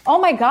 Oh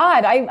my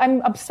God,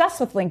 I'm obsessed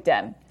with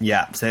LinkedIn.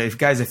 Yeah, so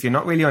if you're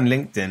not really on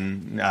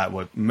LinkedIn,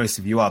 well, most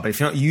of you are, but if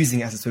you're not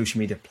using it as a social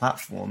media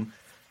platform,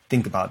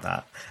 think about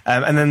that.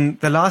 And then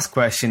the last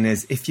question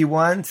is, if you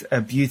weren't a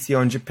beauty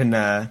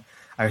entrepreneur,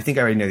 I think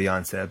I already know the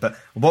answer, but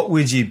what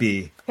would you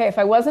be? Okay, if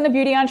I wasn't a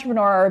beauty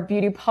entrepreneur or a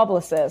beauty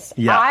publicist,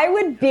 I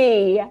would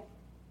be,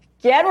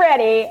 get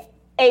ready,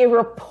 a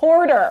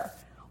reporter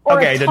or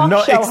a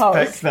talk show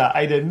host.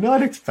 I did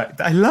not expect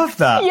that. I love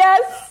that.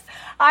 Yes.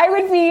 I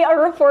would be a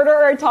reporter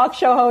or a talk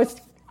show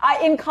host.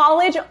 In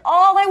college,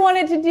 all I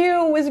wanted to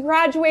do was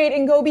graduate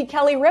and go be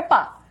Kelly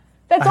Ripa.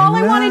 That's all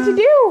I wanted to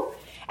do.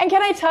 And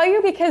can I tell you,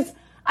 because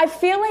I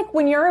feel like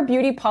when you're a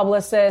beauty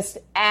publicist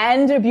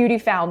and a beauty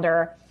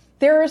founder,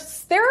 there are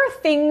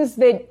things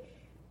that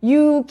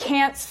you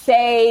can't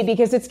say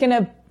because it's going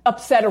to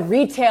upset a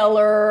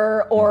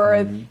retailer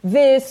or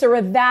this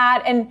or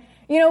that. And,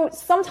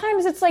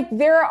 sometimes it's like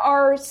there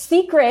are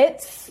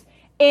secrets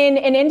in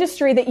an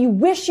industry that you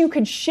wish you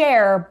could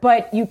share,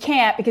 but you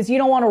can't because you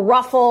don't want to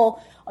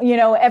ruffle,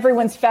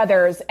 everyone's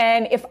feathers.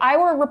 And if I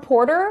were a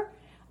reporter,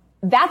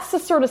 that's the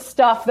sort of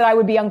stuff that I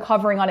would be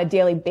uncovering on a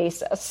daily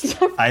basis.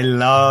 I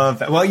love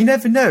that. Well, you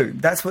never know.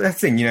 That's the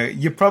thing.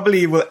 You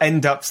probably will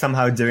end up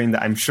somehow doing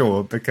that, I'm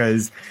sure,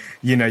 because,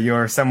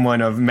 you're someone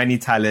of many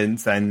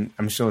talents and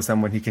I'm sure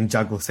someone who can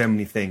juggle so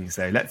many things.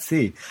 So let's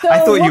see. So I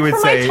thought you would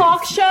say my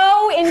talk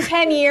show in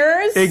 10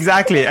 years.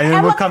 Exactly. And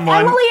then we'll come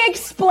on. Emily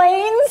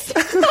Explains.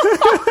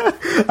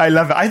 I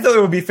love it. I thought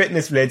it would be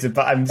fitness related,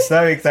 but I'm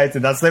so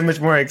excited. That's so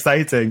much more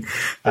exciting.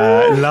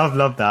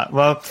 Love that.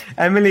 Well,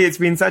 Emily, it's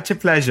been such a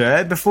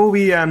pleasure. Before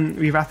we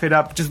wrap it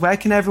up, just where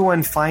can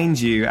everyone find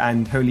you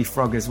and Holy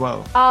Frog as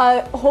well?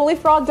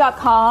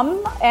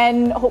 Holyfrog.com,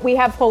 and we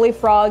have Holy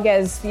Frog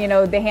as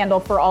the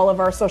handle for all of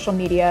our social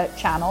media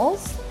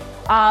channels.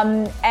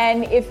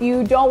 And if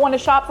you don't want to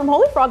shop from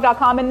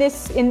holyfrog.com in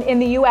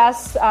the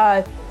US,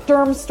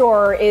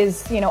 Dermstore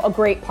is a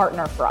great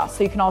partner for us.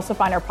 So you can also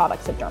find our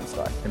products at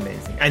Dermstore.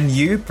 Amazing. And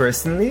you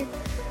personally?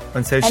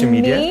 On social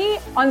media? Me,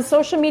 on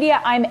social media,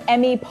 I'm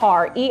Emmy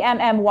Parr,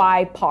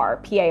 EMMY Parr,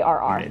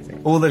 Parr.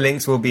 Amazing. All the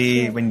links will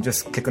be when you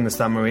just click on the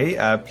summary.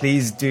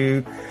 Please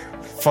do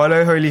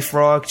follow Holy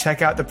Frog,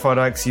 check out the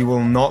products. You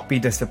will not be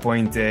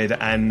disappointed.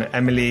 And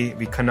Emily,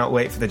 we cannot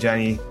wait for the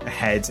journey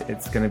ahead.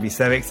 It's going to be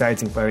so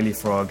exciting for Holy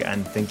Frog.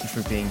 And thank you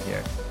for being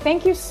here.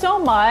 Thank you so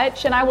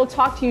much. And I will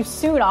talk to you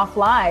soon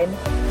offline.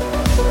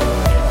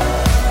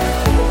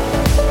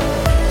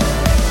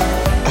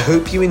 I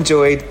hope you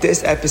enjoyed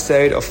this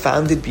episode of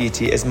Founded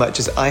Beauty as much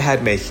as I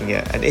had making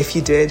it, and if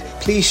you did,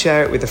 please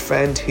share it with a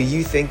friend who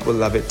you think will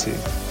love it too.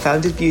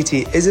 Founded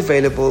Beauty is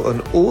available on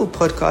all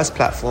podcast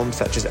platforms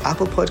such as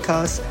Apple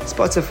Podcasts,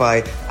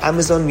 Spotify,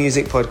 Amazon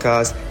Music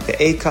Podcasts, the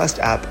Acast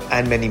app,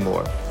 and many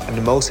more. And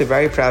I'm also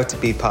very proud to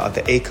be part of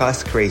the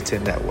Acast Creator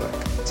Network.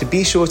 So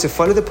be sure to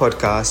follow the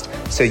podcast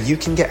so you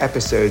can get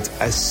episodes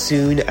as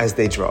soon as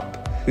they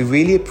drop. We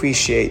really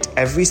appreciate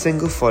every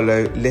single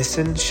follow,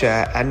 listen,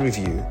 share, and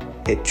review.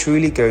 It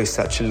truly goes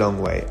such a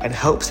long way and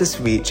helps us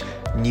reach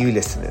new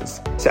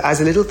listeners. So as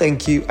a little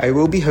thank you, I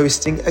will be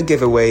hosting a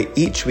giveaway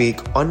each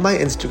week on my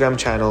Instagram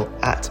channel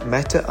at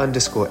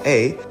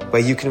meta_a,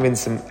 where you can win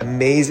some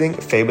amazing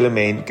Fable &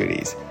 Mane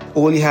goodies.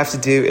 All you have to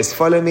do is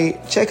follow me,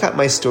 check out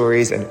my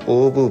stories, and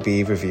all will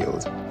be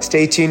revealed.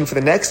 Stay tuned for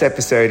the next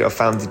episode of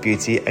Founded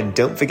Beauty, and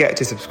don't forget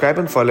to subscribe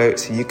and follow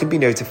so you can be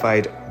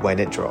notified when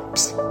it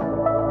drops.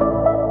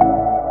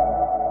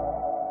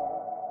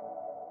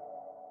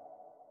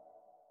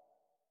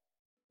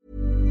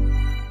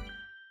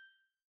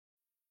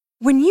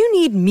 When you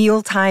need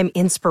mealtime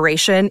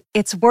inspiration,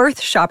 it's worth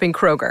shopping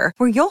Kroger,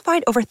 where you'll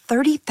find over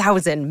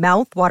 30,000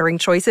 mouth-watering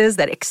choices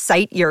that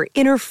excite your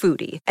inner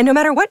foodie. And no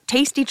matter what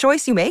tasty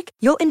choice you make,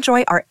 you'll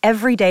enjoy our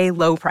everyday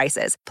low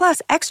prices,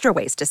 plus extra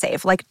ways to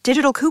save, like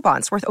digital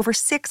coupons worth over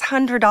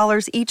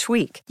 $600 each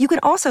week. You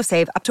can also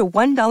save up to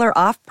 $1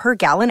 off per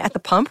gallon at the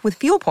pump with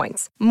fuel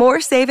points.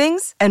 More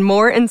savings and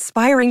more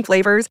inspiring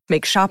flavors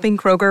make shopping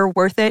Kroger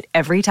worth it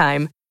every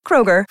time.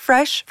 Kroger,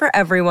 fresh for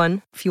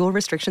everyone. Fuel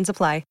restrictions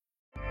apply.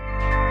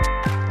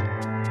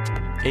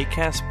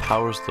 Acast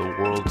powers the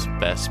world's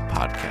best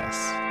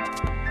podcasts.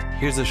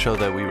 Here's a show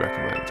that we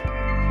recommend.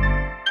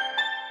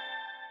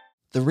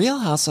 The Real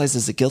Housewives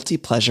is a guilty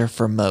pleasure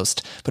for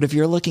most, but if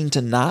you're looking to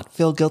not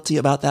feel guilty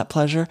about that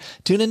pleasure,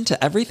 tune in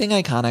to Everything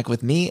Iconic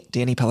with me,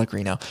 Danny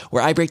Pellegrino,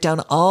 where I break down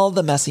all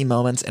the messy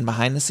moments and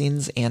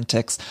behind-the-scenes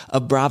antics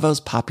of Bravo's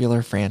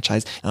popular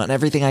franchise. And on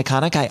Everything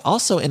Iconic, I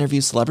also interview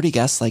celebrity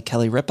guests like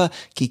Kelly Ripa,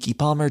 Keke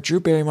Palmer,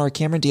 Drew Barrymore,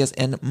 Cameron Diaz,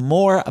 and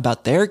more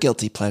about their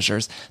guilty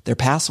pleasures, their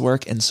past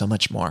work, and so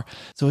much more.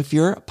 So if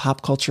you're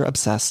pop culture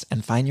obsessed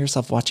and find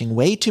yourself watching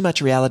way too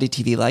much reality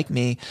TV like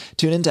me,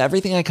 tune in to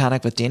Everything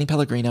Iconic with Danny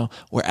Pellegrino,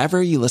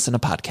 wherever you listen to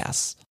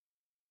podcasts.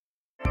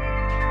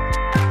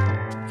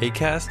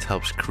 Acast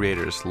helps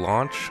creators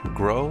launch,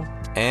 grow,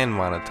 and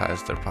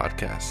monetize their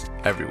podcasts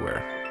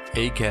everywhere.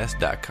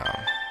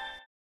 Acast.com.